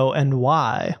 video and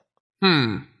why?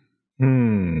 I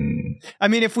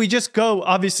mean, if we just go,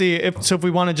 obviously, if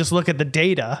we want to just look at the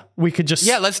data, we could just...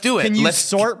 Yeah, let's do it. Can you Let's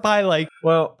sort by like...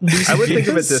 Well, I would think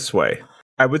of it this way.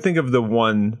 I would think of the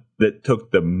one that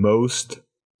took the most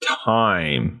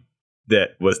time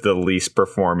that was the least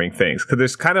performing things. Because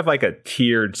there's kind of like a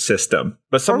tiered system.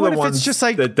 But some of the ones just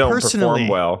like that don't personally perform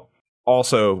well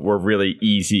also were really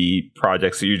easy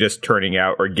projects that you're just turning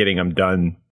out or getting them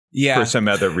done for some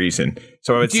other reason.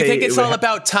 So I would say... Do you think it's all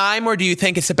about time, or do you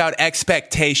think it's about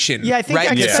expectation? Yeah, I think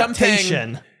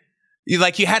expectation. You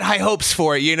had high hopes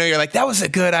for it. You know, you're like, that was a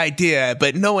good idea,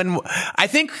 but no one... I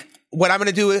think what I'm going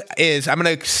to do is I'm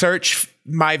going to search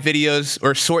my videos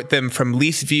or sort them from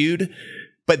least viewed,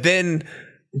 but then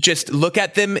just look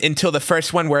at them until the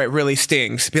first one where it really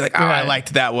stings. Be like, I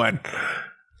liked that one.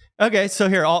 Okay, so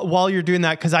here, while you're doing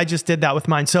that, because I just did that with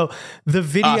mine. So the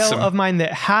video of mine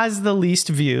that has the least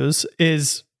views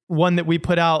is one that we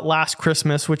put out last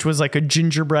Christmas, which was like a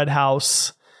gingerbread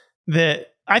house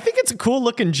that I think it's a cool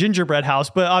looking gingerbread house,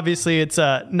 but obviously it's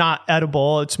not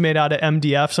edible. It's made out of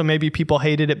MDF, so maybe people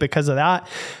hated it because of that.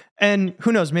 And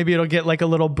who knows, maybe it'll get like a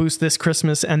little boost this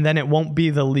Christmas and then it won't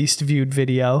be the least viewed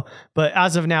video. But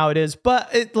as of now it is. But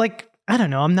it, like, I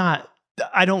don't know,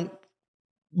 I don't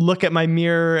look at my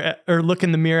mirror or look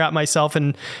in the mirror at myself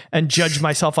and judge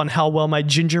myself on how well my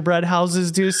gingerbread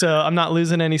houses do. So I'm not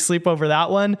losing any sleep over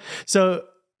that one. So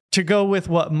to go with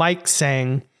what Mike's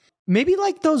saying, maybe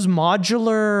like those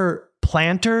modular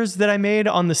planters that I made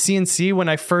on the CNC when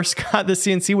I first got the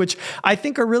CNC, which I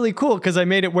think are really cool because I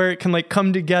made it where it can like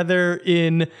come together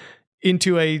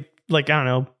into a, like, I don't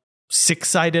know,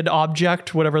 6-sided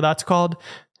object, whatever that's called.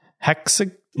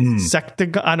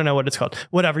 Sectagon, I don't know what it's called.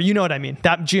 Whatever, you know what I mean.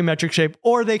 That geometric shape,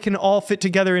 or they can all fit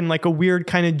together in like a weird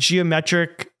kind of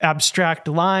geometric abstract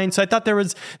line. So I thought there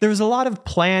was a lot of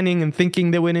planning and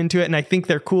thinking that went into it, and I think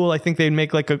they're cool. I think they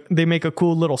make a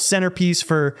cool little centerpiece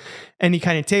for any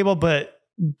kind of table, but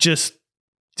just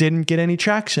didn't get any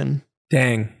traction.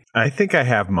 Dang. I think I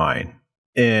have mine,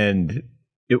 and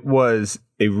it was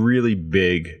a really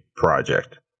big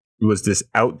project. It was this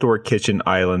outdoor kitchen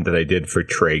island that I did for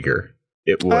Traeger.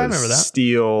 It was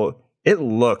steel. It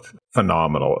looked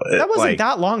phenomenal. That wasn't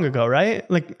that long ago, right?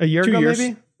 Like a year ago,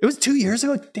 maybe? It was 2 years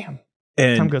ago? Damn.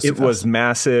 And it was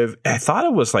massive. I thought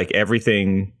it was like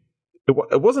everything.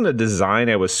 It wasn't a design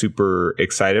I was super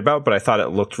excited about, but I thought it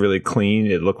looked really clean.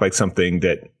 It looked like something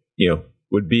that,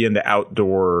 would be in the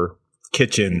outdoor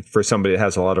kitchen for somebody that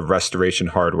has a lot of restoration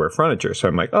hardware furniture. So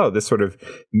I'm like, oh, this sort of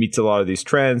meets a lot of these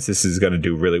trends. This is going to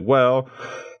do really well.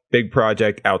 Big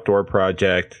project, outdoor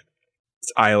project.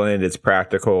 It's island, it's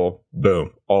practical, boom,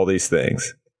 all these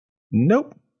things.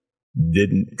 Nope.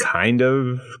 Didn't kind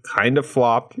of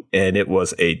flopped, and it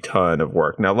was a ton of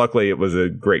work. Now, luckily, it was a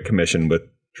great commission with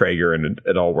Traeger, and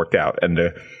it all worked out. And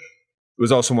it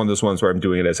was also one of those ones where I'm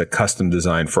doing it as a custom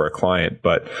design for a client.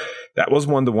 But that was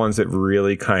one of the ones that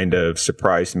really kind of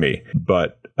surprised me.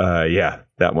 But yeah,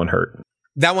 that one hurt.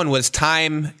 That one was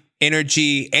time,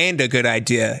 energy, and a good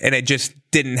idea, and it just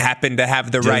didn't happen to have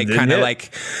the right kind of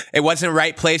like, it wasn't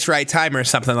right place, right time or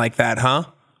something like that, huh?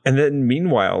 And then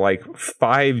meanwhile, like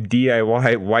 5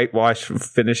 DIY whitewash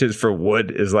finishes for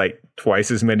wood is like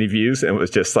twice as many views, and it was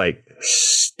just like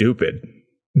stupid.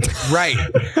 Right.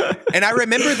 And I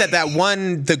remember that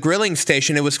one, the grilling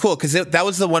station, it was cool because that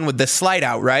was the one with the slide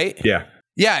out, right? Yeah.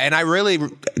 Yeah, and I really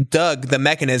dug the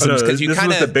mechanisms because this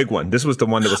was the big one. This was the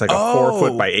one that was like a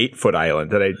 4-foot by 8-foot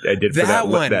island that I did for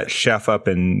that chef up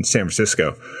in San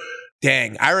Francisco.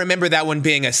 Dang, I remember that one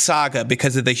being a saga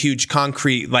because of the huge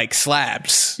concrete like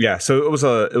slabs. Yeah, so it was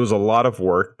a lot of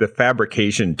work. The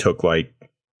fabrication took like,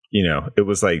 it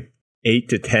was like 8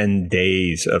 to 10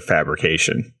 days of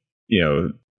fabrication.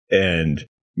 And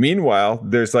meanwhile,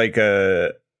 there's like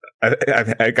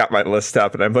I got my list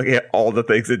up and I'm looking at all the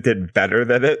things that did better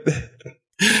than it.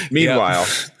 Meanwhile,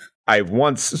 I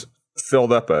once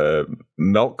filled up a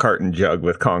milk carton jug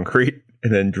with concrete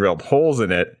and then drilled holes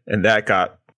in it, and that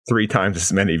got 3 times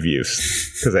as many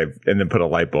views and then put a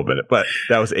light bulb in it. But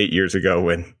that was 8 years ago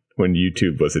when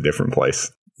YouTube was a different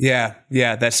place. Yeah,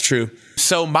 that's true.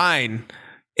 So mine,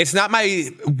 it's not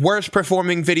my worst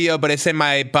performing video, but it's in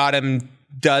my bottom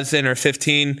dozen or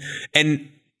 15, and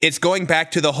it's going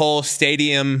back to the whole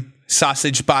stadium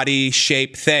sausage body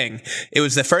shape thing. It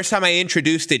was the first time I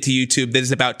introduced it to YouTube. This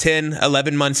is about 10,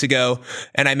 11 months ago.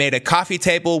 And I made a coffee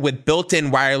table with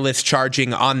built-in wireless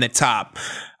charging on the top.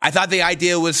 I thought the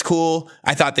idea was cool.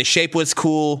 I thought the shape was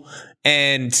cool.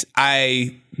 And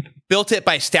I built it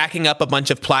by stacking up a bunch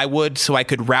of plywood so I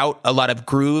could route a lot of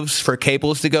grooves for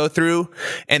cables to go through.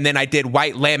 And then I did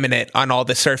white laminate on all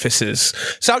the surfaces.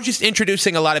 So I was just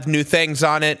introducing a lot of new things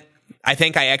on it. I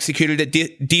think I executed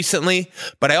it decently,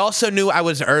 but I also knew I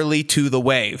was early to the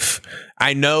wave.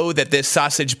 I know that this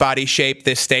sausage body shape,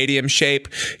 this stadium shape,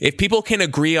 if people can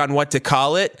agree on what to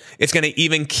call it, it's going to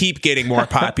even keep getting more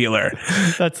popular.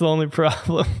 That's the only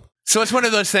problem. So it's one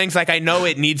of those things, like I know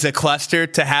it needs a cluster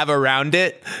to have around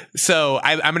it. So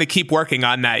I'm going to keep working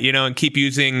on that, and keep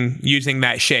using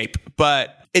that shape.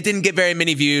 But it didn't get very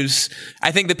many views.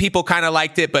 I think the people kind of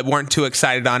liked it, but weren't too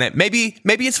excited on it. Maybe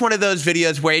it's one of those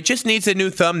videos where it just needs a new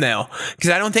thumbnail,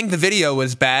 because I don't think the video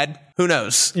was bad. Who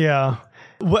knows? Yeah.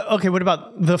 What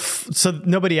about so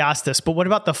nobody asked this, but what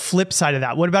about the flip side of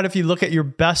that? What about if you look at your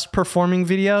best performing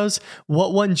videos,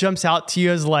 what one jumps out to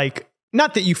you as like,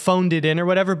 not that you phoned it in or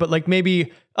whatever, but like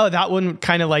maybe, oh, that one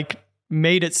kind of like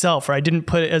made itself, or I didn't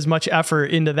put as much effort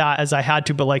into that as I had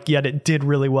to, but like, yet it did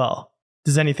really well.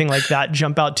 Does anything like that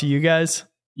jump out to you guys?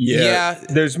 Yeah.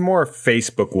 There's more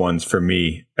Facebook ones for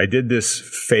me. I did this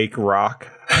fake rock.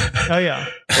 Oh, yeah.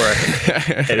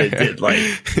 And it did like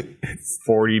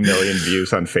 40 million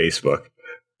views on Facebook.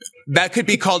 That could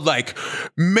be called like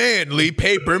manly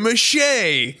paper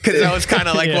mache, because that was kind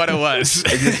of like what it was. I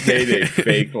just made a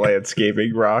fake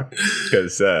landscaping rock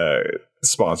because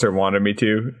sponsor wanted me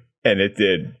to, and it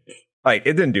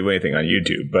didn't do anything on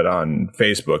YouTube, but on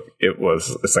Facebook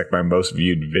it's like my most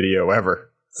viewed video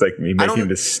ever. It's like me making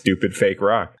this stupid fake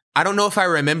rock. I don't know if I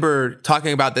remember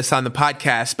talking about this on the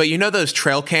podcast, but you know those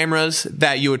trail cameras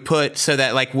that you would put so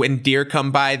that like when deer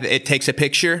come by, it takes a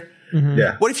picture? Mm-hmm.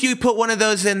 Yeah. What if you put one of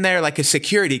those in there, like a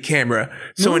security camera?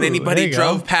 So when anybody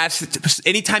drove past,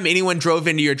 anytime anyone drove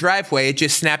into your driveway, it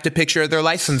just snapped a picture of their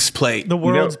license plate. The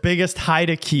world's biggest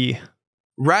hide-a-key.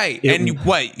 Right. And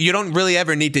you don't really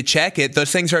ever need to check it.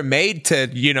 Those things are made to,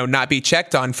 not be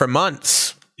checked on for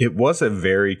months. It was a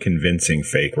very convincing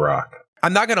fake rock.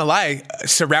 I'm not going to lie.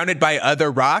 Surrounded by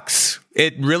other rocks,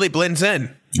 it really blends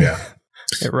in. Yeah.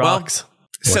 It rocks.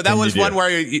 So that was one where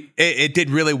it did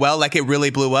really well, like it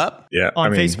really blew up? Yeah.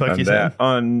 On Facebook, you said?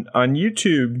 On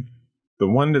YouTube, the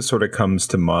one that sort of comes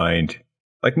to mind,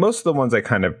 like most of the ones I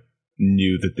kind of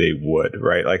knew that they would,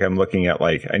 right? Like I'm looking at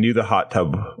I knew the hot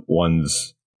tub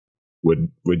ones would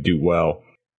do well.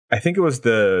 I think it was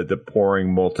the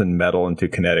pouring molten metal into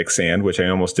kinetic sand, which I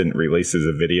almost didn't release as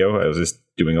a video. I was just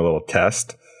doing a little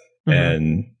test,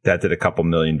 and that did a couple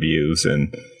million views.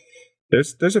 And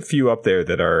there's a few up there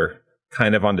that are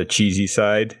kind of on the cheesy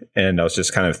side, and I was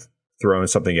just kind of throwing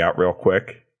something out real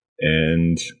quick.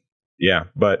 And yeah,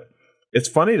 but it's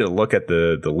funny to look at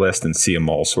the list and see them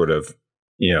all sort of,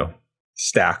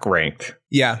 stack ranked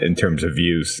in terms of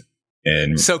views.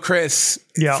 And so Chris,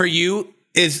 for you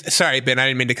sorry, Ben, I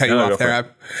didn't mean to cut you off there.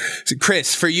 So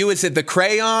Chris, for you, is it the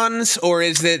crayons or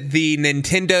is it the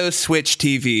Nintendo Switch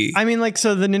TV? I mean,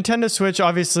 so the Nintendo Switch,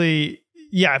 obviously,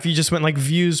 if you just went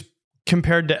views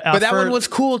compared to effort. But that one was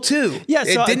cool too. Yeah,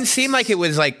 so it didn't seem like it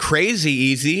was crazy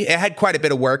easy. It had quite a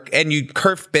bit of work, and you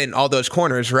curve bent all those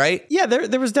corners, right? Yeah,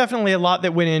 there was definitely a lot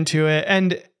that went into it.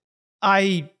 And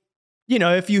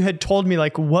if you had told me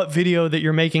what video that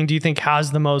you're making do you think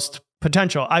has the most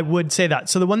potential, I would say that.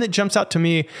 So the one that jumps out to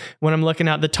me when I'm looking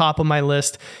at the top of my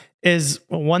list is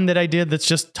one that I did that's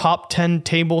just top 10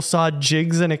 table saw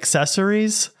jigs and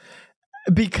accessories.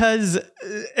 Because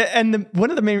one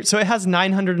of the main, so it has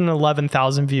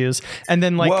 911,000 views, and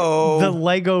then the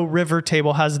Lego River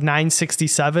table has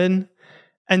 967,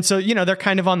 and so they're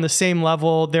kind of on the same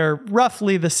level. They're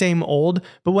roughly the same old,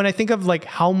 but when I think of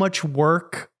how much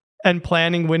work and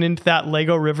planning went into that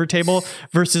Lego River table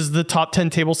versus the top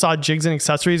 10 table saw jigs and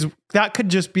accessories, that could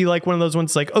just be one of those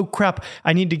ones oh crap,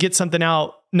 I need to get something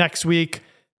out next week.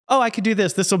 Oh, I could do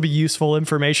this. This will be useful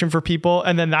information for people,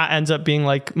 and then that ends up being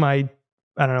my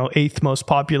 8th most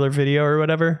popular video or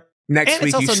whatever. Next and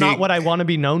week, it's also not what I want to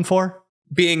be known for.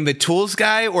 Being the tools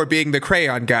guy or being the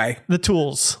crayon guy? The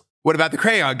tools. What about the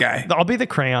crayon guy? I'll be the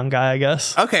crayon guy, I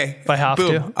guess. Okay. If I have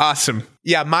to. Awesome.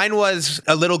 Yeah, mine was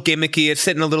a little gimmicky. It's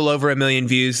sitting a little over 1 million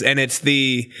views, and it's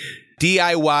the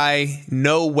DIY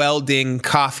no welding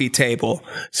coffee table.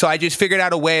 So I just figured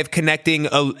out a way of connecting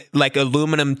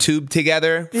aluminum tube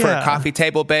together for a coffee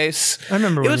table base. I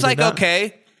remember when it was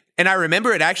okay. And I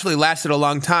remember it actually lasted a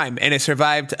long time, and it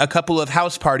survived a couple of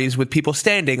house parties with people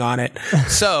standing on it.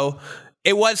 So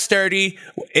it was sturdy.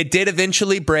 It did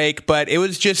eventually break, but it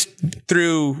was just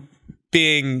through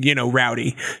being,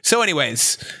 rowdy. So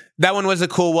anyways, that one was a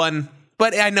cool one,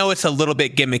 but I know it's a little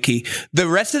bit gimmicky. The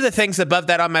rest of the things above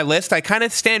that on my list, I kind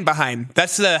of stand behind.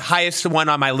 That's the highest one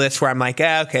on my list where I'm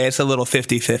okay, it's a little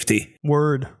 50-50.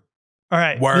 Word. All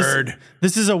right. Word.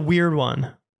 This is a weird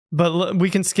one. But we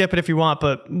can skip it if you want,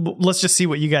 but let's just see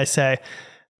what you guys say.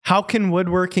 How can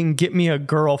woodworking get me a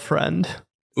girlfriend?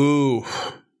 Ooh.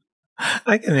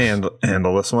 I can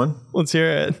handle this one. Let's hear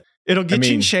it. It'll get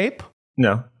you in shape?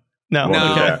 No.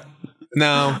 Okay.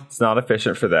 No. It's not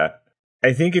efficient for that.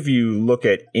 I think if you look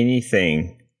at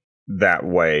anything that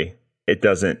way, it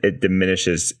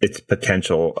diminishes its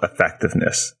potential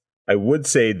effectiveness. I would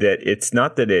say that it's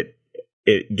not that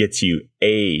it gets you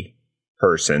a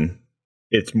person.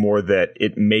 It's more that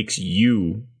it makes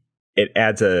it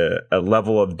adds a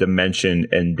level of dimension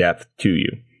and depth to you.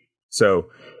 So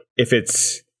if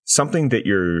it's something that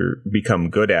you're become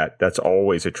good at, that's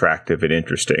always attractive and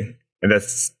interesting. And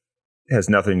has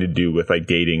nothing to do with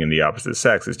dating in the opposite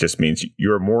sex. It just means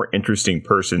you're a more interesting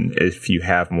person if you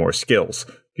have more skills.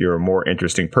 If you're a more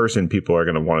interesting person, people are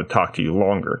going to want to talk to you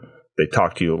longer. If they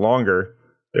talk to you longer,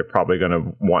 they're probably going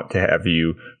to want to have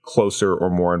you closer or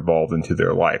more involved into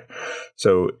their life.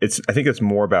 So I think it's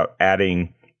more about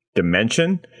adding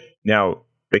dimension. Now,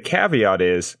 the caveat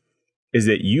is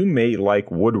that you may like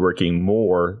woodworking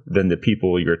more than the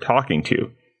people you're talking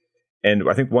to. And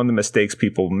I think one of the mistakes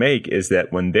people make is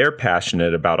that when they're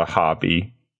passionate about a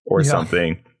hobby or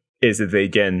something, is that they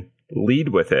again lead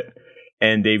with it.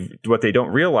 And what they don't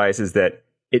realize is that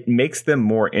it makes them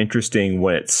more interesting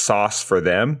when it's sauce for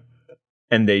them,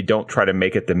 and they don't try to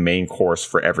make it the main course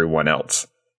for everyone else.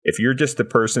 If you're just the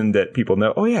person that people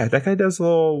know, oh yeah, that guy does a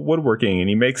little woodworking and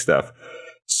he makes stuff.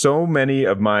 So many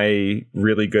of my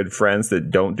really good friends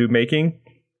that don't do making,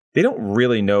 they don't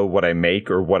really know what I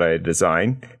make or what I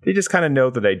design. They just kind of know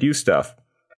that I do stuff.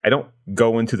 I don't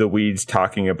go into the weeds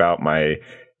talking about my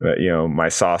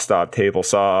saw stop table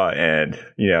saw and,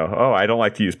 oh, I don't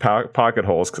like to use pocket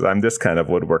holes because I'm this kind of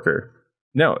woodworker.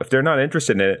 No, if they're not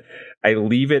interested in it, I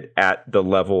leave it at the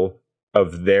level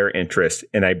of their interest,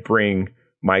 and I bring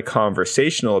my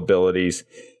conversational abilities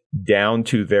down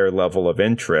to their level of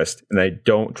interest, and I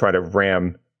don't try to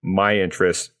ram my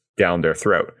interest down their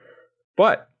throat.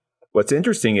 But what's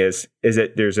interesting is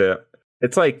that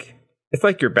it's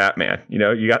like your Batman.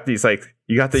 You got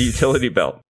the utility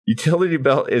belt. Utility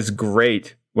belt is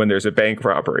great when there's a bank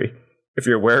robbery. If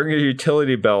you're wearing a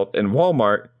utility belt in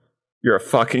Walmart, you're a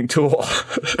fucking tool.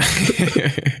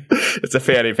 It's a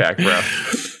fanny pack, bro.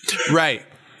 Right.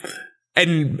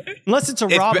 And unless it's a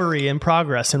robbery in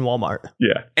progress in Walmart.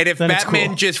 Yeah. And if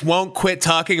Batman just won't quit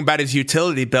talking about his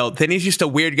utility belt, then he's just a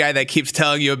weird guy that keeps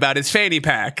telling you about his fanny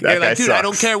pack. You're like, dude, sucks. I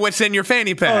don't care what's in your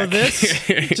fanny pack. Oh, this?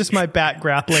 Just my bat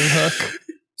grappling hook.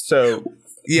 So,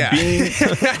 yeah.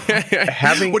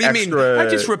 Having what do you mean? I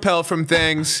just repel from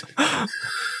things.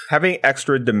 Having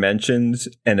extra dimensions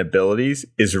and abilities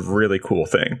is a really cool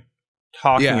thing.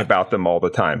 Talking about them all the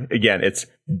time. Again, it's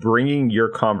bringing your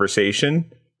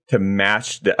conversation to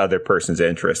match the other person's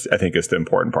interest, I think is the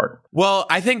important part. Well,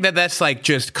 I think that's like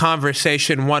just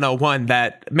conversation 101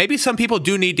 that maybe some people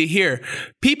do need to hear.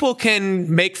 People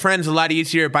can make friends a lot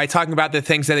easier by talking about the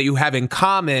things that you have in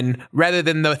common rather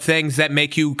than the things that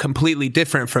make you completely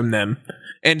different from them.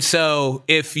 And so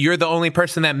if you're the only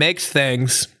person that makes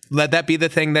things, let that be the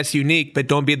thing that's unique, but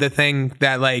don't be the thing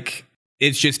that like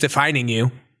is just defining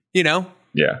you,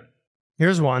 Yeah.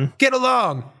 Here's one. Get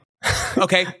along.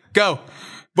 Okay, go.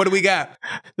 What do we got?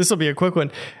 This will be a quick one.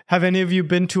 Have any of you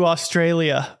been to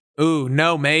Australia? Ooh,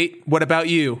 no, mate. What about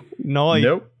you? No.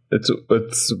 Nope.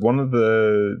 It's one of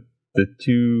the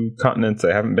two continents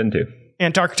I haven't been to.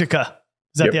 Antarctica.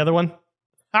 Is that the other one?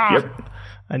 Ah, yep.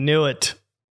 I knew it.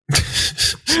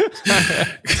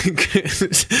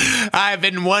 I've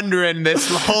been wondering this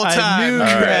the whole time. I knew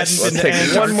let's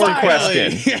take one more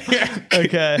question.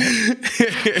 Okay.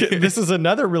 This is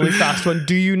another really fast one.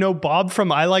 Do you know Bob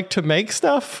from I Like to Make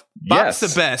Stuff? Bob's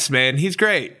the best, man. He's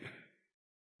great.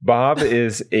 Bob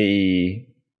is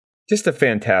just a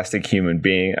fantastic human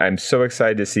being. I'm so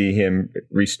excited to see him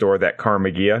restore that Karma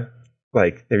Ghia.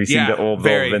 Like, have you seen the old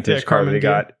vintage car that he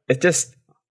got?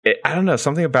 I don't know,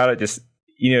 something about it just,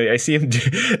 I see him,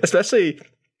 especially,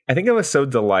 I think I was so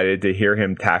delighted to hear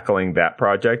him tackling that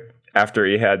project after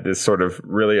he had this sort of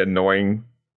really annoying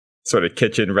sort of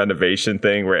kitchen renovation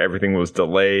thing where everything was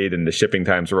delayed and the shipping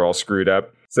times were all screwed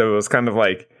up. So it was kind of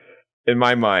like, in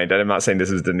my mind, and I'm not saying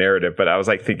this is the narrative, but I was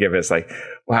like thinking of it as like,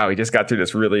 wow, he just got through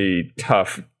this really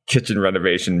tough kitchen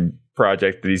renovation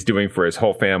project that he's doing for his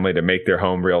whole family to make their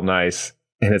home real nice.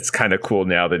 And it's kind of cool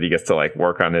now that he gets to like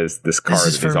work on this car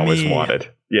that he's always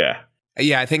wanted. Yeah.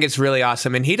 Yeah, I think it's really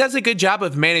awesome. And he does a good job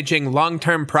of managing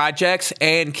long-term projects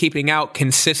and keeping out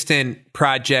consistent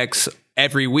projects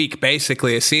every week,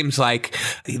 basically. It seems like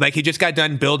he just got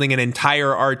done building an entire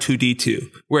R2-D2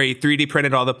 where he 3D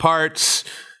printed all the parts,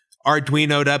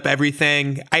 Arduino'd up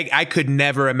everything. I could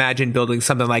never imagine building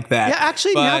something like that. Yeah,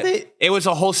 actually, it was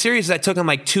a whole series that took him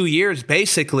like 2 years,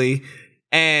 basically.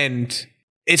 And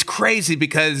it's crazy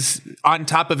because on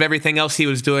top of everything else he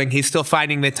was doing, he's still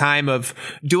finding the time of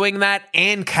doing that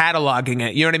and cataloging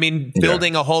it. You know what I mean? Yeah.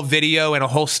 Building a whole video and a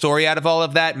whole story out of all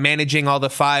of that, managing all the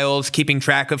files, keeping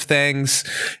track of things,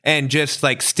 and just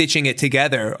like stitching it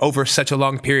together over such a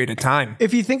long period of time.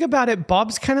 If you think about it,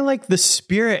 Bob's kind of like the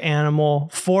spirit animal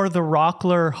for the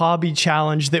Rockler hobby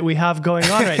challenge that we have going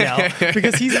on right now,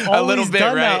 because he's always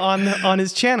done that on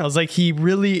his channels. Like, he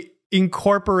really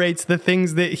incorporates the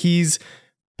things that he's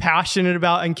passionate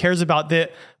about and cares about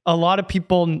that a lot of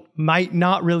people might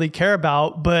not really care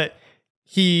about, but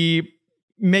he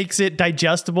makes it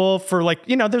digestible for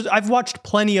I've watched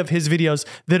plenty of his videos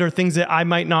that are things that I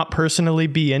might not personally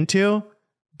be into,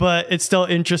 but it's still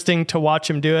interesting to watch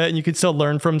him do it, and you can still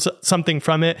learn from something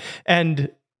from it.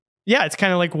 And yeah, it's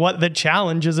kind of like what the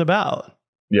challenge is about.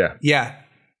 Yeah.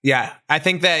 I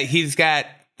think that he's got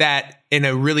that in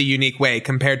a really unique way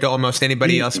compared to almost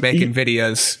anybody else making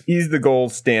videos. He's the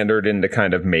gold standard in the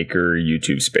kind of maker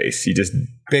YouTube space.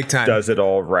 Big time. Does it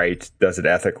all right, does it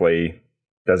ethically,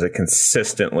 does it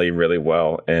consistently really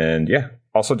well. And yeah,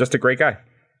 also just a great guy.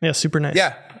 Yeah, super nice.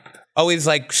 Yeah. Always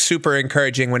like super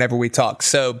encouraging whenever we talk.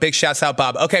 So big shouts out,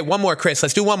 Bob. Okay, one more, Chris.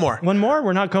 Let's do one more. One more?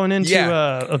 We're not going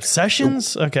into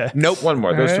obsessions? Okay. Nope. One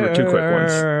more. Those were two quick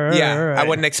ones. Yeah, All right. I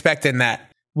wasn't expecting that.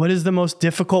 What is the most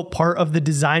difficult part of the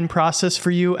design process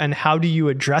for you, and how do you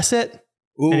address it?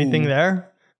 Ooh. Anything there?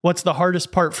 What's the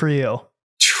hardest part for you?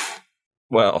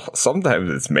 Well, sometimes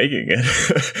it's making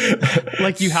it.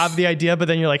 Like you have the idea, but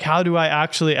then you're like, how do I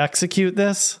actually execute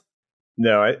this?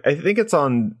 No, I think it's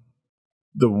on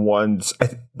the ones.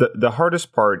 The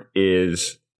hardest part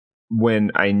is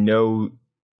when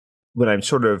I'm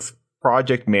sort of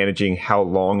project managing how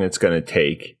long it's going to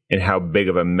take and how big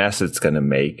of a mess it's going to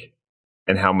make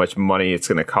and how much money it's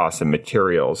going to cost in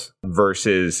materials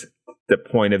versus the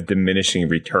point of diminishing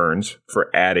returns for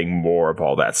adding more of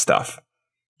all that stuff.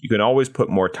 You can always put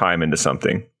more time into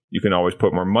something. You can always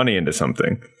put more money into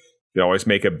something. You can always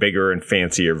make a bigger and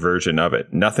fancier version of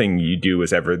it. Nothing you do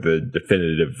is ever the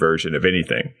definitive version of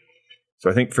anything.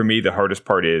 So I think for me, the hardest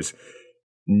part is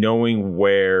knowing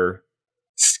where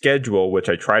schedule, which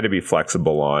I try to be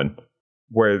flexible on,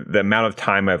 where the amount of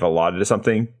time I've allotted to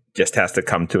something just has to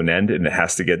come to an end and it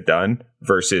has to get done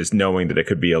versus knowing that it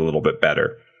could be a little bit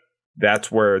better.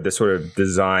 That's where the sort of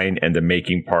design and the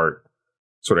making part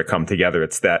sort of come together.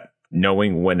 It's that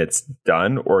knowing when it's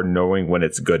done or knowing when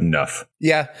it's good enough.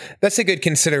 Yeah, that's a good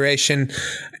consideration.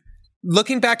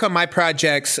 Looking back on my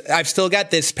projects, I've still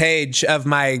got this page of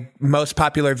my most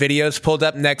popular videos pulled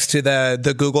up next to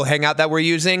the Google Hangout that we're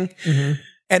using. Mm-hmm.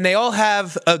 And they all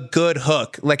have a good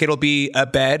hook. Like it'll be a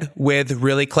bed with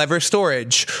really clever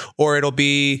storage, or it'll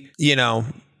be,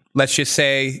 let's just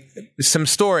say some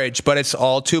storage, but it's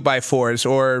all 2x4s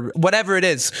or whatever it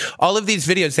is. All of these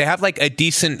videos, they have like a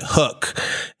decent hook.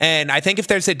 And I think if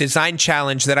there's a design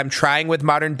challenge that I'm trying with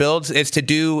modern builds is to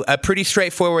do a pretty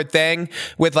straightforward thing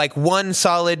with like one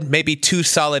solid, maybe two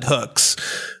solid hooks.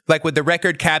 Like with the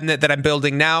record cabinet that I'm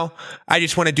building now, I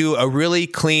just want to do a really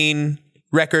clean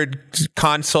record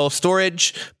console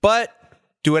storage, but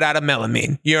do it out of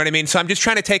melamine. You know what I mean? So I'm just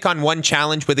trying to take on one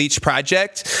challenge with each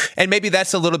project. And maybe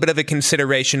that's a little bit of a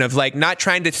consideration of like not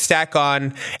trying to stack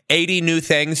on 80 new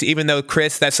things, even though,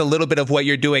 Chris, that's a little bit of what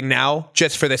you're doing now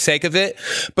just for the sake of it.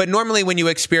 But normally when you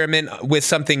experiment with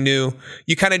something new,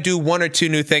 you kind of do one or two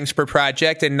new things per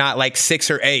project and not like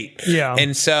 6 or 8. Yeah.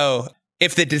 And so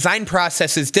if the design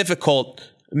process is difficult,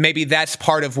 maybe that's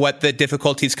part of what the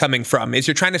difficulty is coming from, is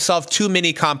you're trying to solve too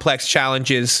many complex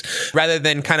challenges rather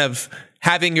than kind of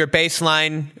having your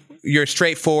baseline, your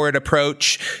straightforward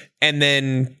approach, and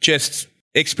then just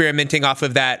experimenting off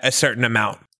of that a certain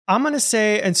amount. I'm going to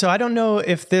say, and so I don't know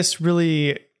if this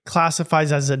really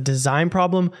classifies as a design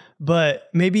problem, but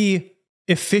maybe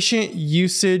efficient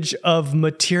usage of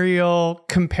material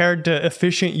compared to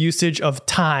efficient usage of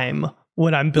time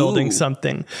when I'm building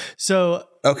something. So,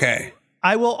 okay.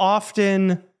 I will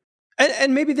often,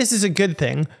 and maybe this is a good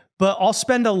thing, but I'll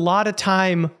spend a lot of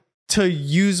time to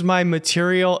use my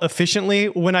material efficiently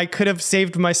when I could have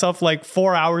saved myself like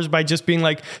 4 hours by just being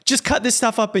like, just cut this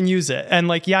stuff up and use it. And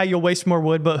like, yeah, you'll waste more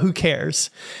wood, but who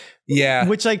cares? Yeah.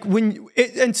 Which like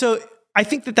and so I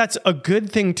think that that's a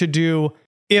good thing to do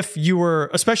if you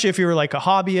were, especially if you were like a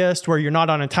hobbyist where you're not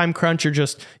on a time crunch, you're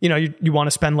just, you want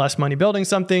to spend less money building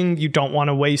something. You don't want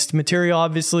to waste material,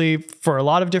 obviously, for a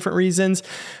lot of different reasons.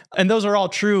 And those are all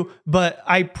true, but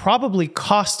I probably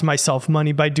cost myself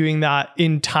money by doing that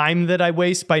in time that I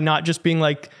waste by not just being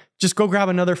like, just go grab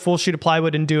another full sheet of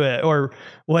plywood and do it or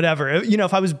whatever.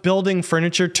 If I was building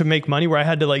furniture to make money where I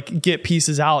had to like get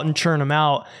pieces out and churn them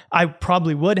out, I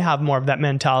probably would have more of that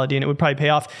mentality and it would probably pay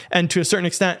off. And to a certain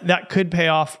extent, that could pay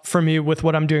off for me with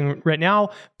what I'm doing right now.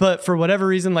 But for whatever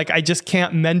reason, like I just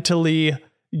can't mentally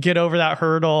get over that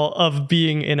hurdle of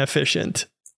being inefficient.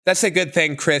 That's a good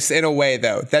thing, Chris, in a way,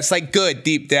 though. That's like good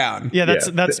deep down. Yeah,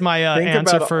 that's my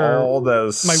answer for all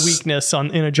those, my weakness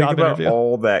in a job interview.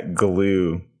 All that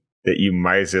glue that you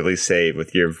miserly save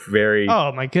with your very...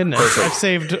 Oh, my goodness. I've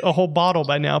saved a whole bottle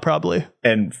by now, probably.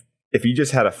 And if you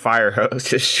just had a fire hose,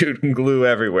 just shooting glue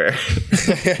everywhere.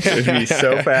 It would be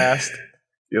so fast.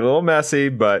 Be a little messy,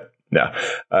 but no.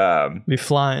 Be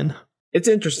flying. It's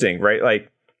interesting, right?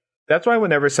 Like, that's why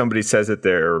whenever somebody says that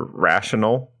they're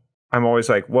rational, I'm always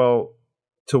like, well,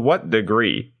 to what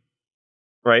degree?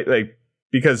 Right? Like,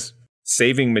 because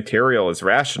saving material is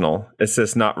rational. It's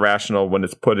just not rational when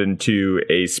it's put into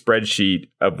a spreadsheet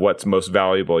of what's most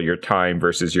valuable, your time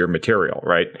versus your material,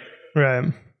 right?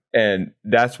 Right. And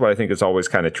that's what I think is always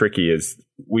kind of tricky is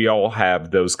we all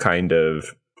have those kind of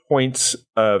points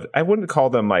of, I wouldn't call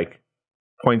them like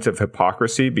points of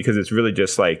hypocrisy, because it's really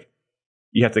just like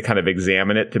you have to kind of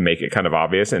examine it to make it kind of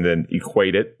obvious and then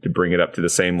equate it to bring it up to the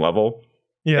same level.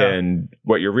 Yeah. And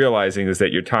what you're realizing is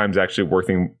that your time's actually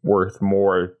worth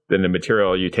more than the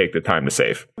material you take the time to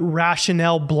save.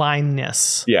 Rationale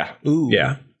blindness. Yeah. Ooh.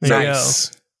 Yeah.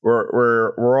 Nice.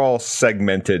 We're all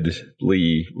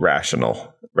segmentedly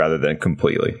rational rather than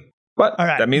completely. But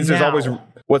that means there's always,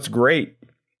 what's great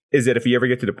is that if you ever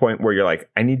get to the point where you're like,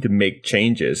 I need to make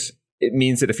changes, it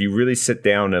means that if you really sit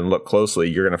down and look closely,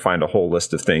 you're going to find a whole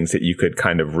list of things that you could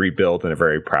kind of rebuild in a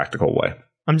very practical way.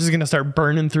 I'm just going to start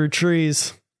burning through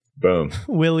trees. Boom.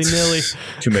 Willy-nilly.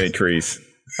 Too many trees.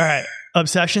 All right.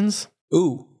 Obsessions?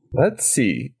 Ooh. Let's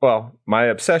see. Well, my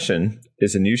obsession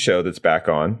is a new show that's back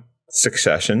on,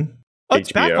 Succession. Oh,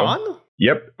 it's back on?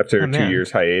 Yep. After 2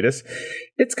 years hiatus.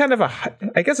 It's kind of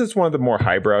I guess it's one of the more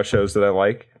highbrow shows that I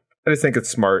like. I just think it's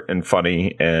smart and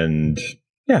funny, and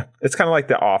yeah, it's kind of like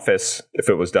The Office if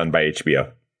it was done by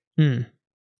HBO.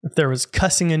 If there was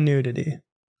cussing and nudity.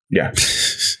 Yeah.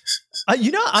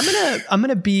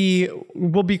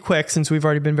 we'll be quick since we've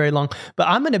already been very long, but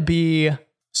I'm going to be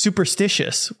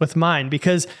superstitious with mine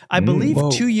because I believe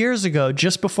 2 years ago,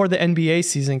 just before the NBA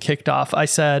season kicked off, I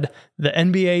said the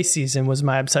NBA season was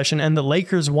my obsession and the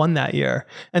Lakers won that year.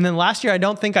 And then last year, I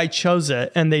don't think I chose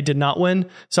it and they did not win.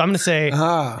 So I'm going to say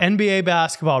NBA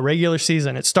basketball regular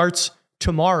season. It starts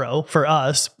tomorrow for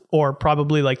us, or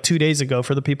probably like 2 days ago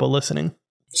for the people listening.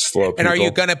 Slow people. And are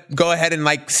you going to go ahead and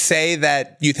like say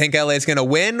that you think LA is going to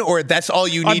win, or that's all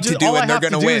you need to do and they're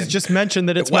going to win? Is just mention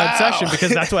that it's my obsession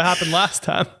because that's what happened last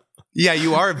time. Yeah,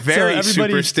 you are very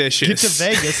superstitious. Get to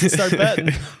Vegas and start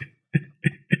betting.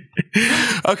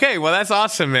 Okay, well, that's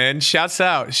awesome, man. Shouts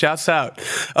out.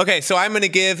 Okay, so I'm going to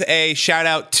give a shout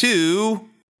out to...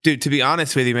 Dude, to be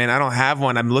honest with you, man, I don't have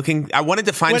one. I wanted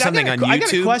to find something on YouTube. I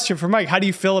got a question for Mike. How do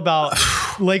you feel about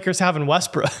Lakers having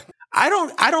Westbrook? I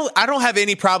don't have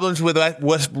any problems with I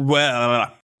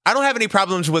don't have any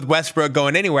problems with Westbrook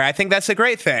going anywhere. I think that's a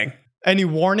great thing. Any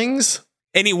warnings?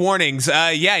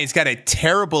 Yeah, he's got a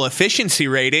terrible efficiency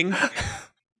rating.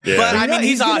 Yeah. But I mean,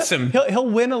 he's awesome. He'll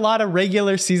win a lot of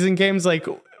regular season games, like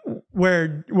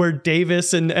where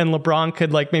Davis and LeBron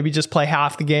could like maybe just play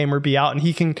half the game or be out, and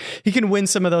he can win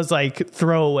some of those like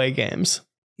throwaway games.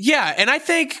 Yeah, and I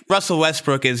think Russell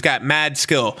Westbrook has got mad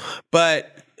skill,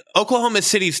 but Oklahoma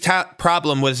City's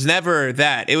problem was never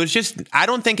that. It was just, I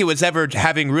don't think it was ever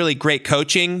having really great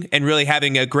coaching and really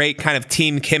having a great kind of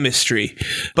team chemistry.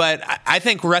 But I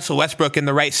think Russell Westbrook in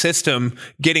the right system,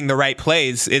 getting the right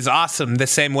plays is awesome. The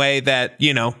same way that,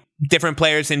 different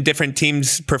players in different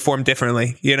teams perform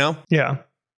differently, Yeah.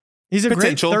 He's a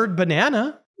great third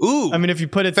banana. Ooh. I mean, if you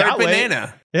put it that way. Third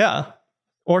banana. Yeah.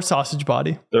 Or sausage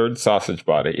body. Third sausage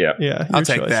body. Yeah. Yeah. I'll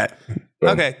take that.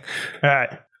 Okay. All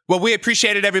right. Well, we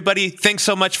appreciate it, everybody. Thanks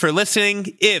so much for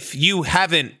listening. If you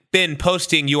haven't been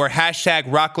posting your hashtag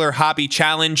Rockler Hobby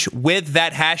Challenge with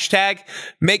that hashtag,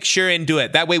 make sure and do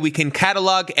it. That way we can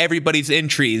catalog everybody's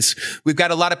entries. We've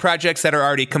got a lot of projects that are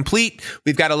already complete.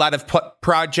 We've got a lot of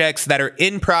projects that are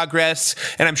in progress,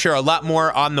 and I'm sure a lot more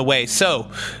on the way.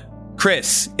 So,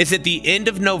 Chris, is it the end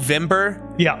of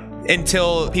November? Yeah.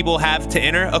 Until people have to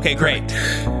enter? Okay, great.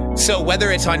 So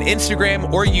whether it's on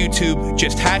Instagram or YouTube,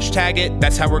 just hashtag it.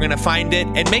 That's how we're going to find it.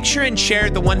 And make sure and share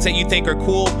the ones that you think are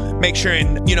cool. Make sure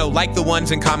and, like the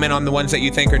ones and comment on the ones that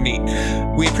you think are neat.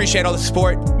 We appreciate all the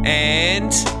support,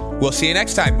 and we'll see you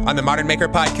next time on the Modern Maker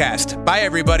Podcast. Bye,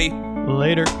 everybody.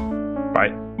 Later.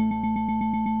 Bye.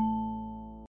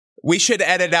 We should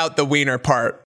edit out the wiener part.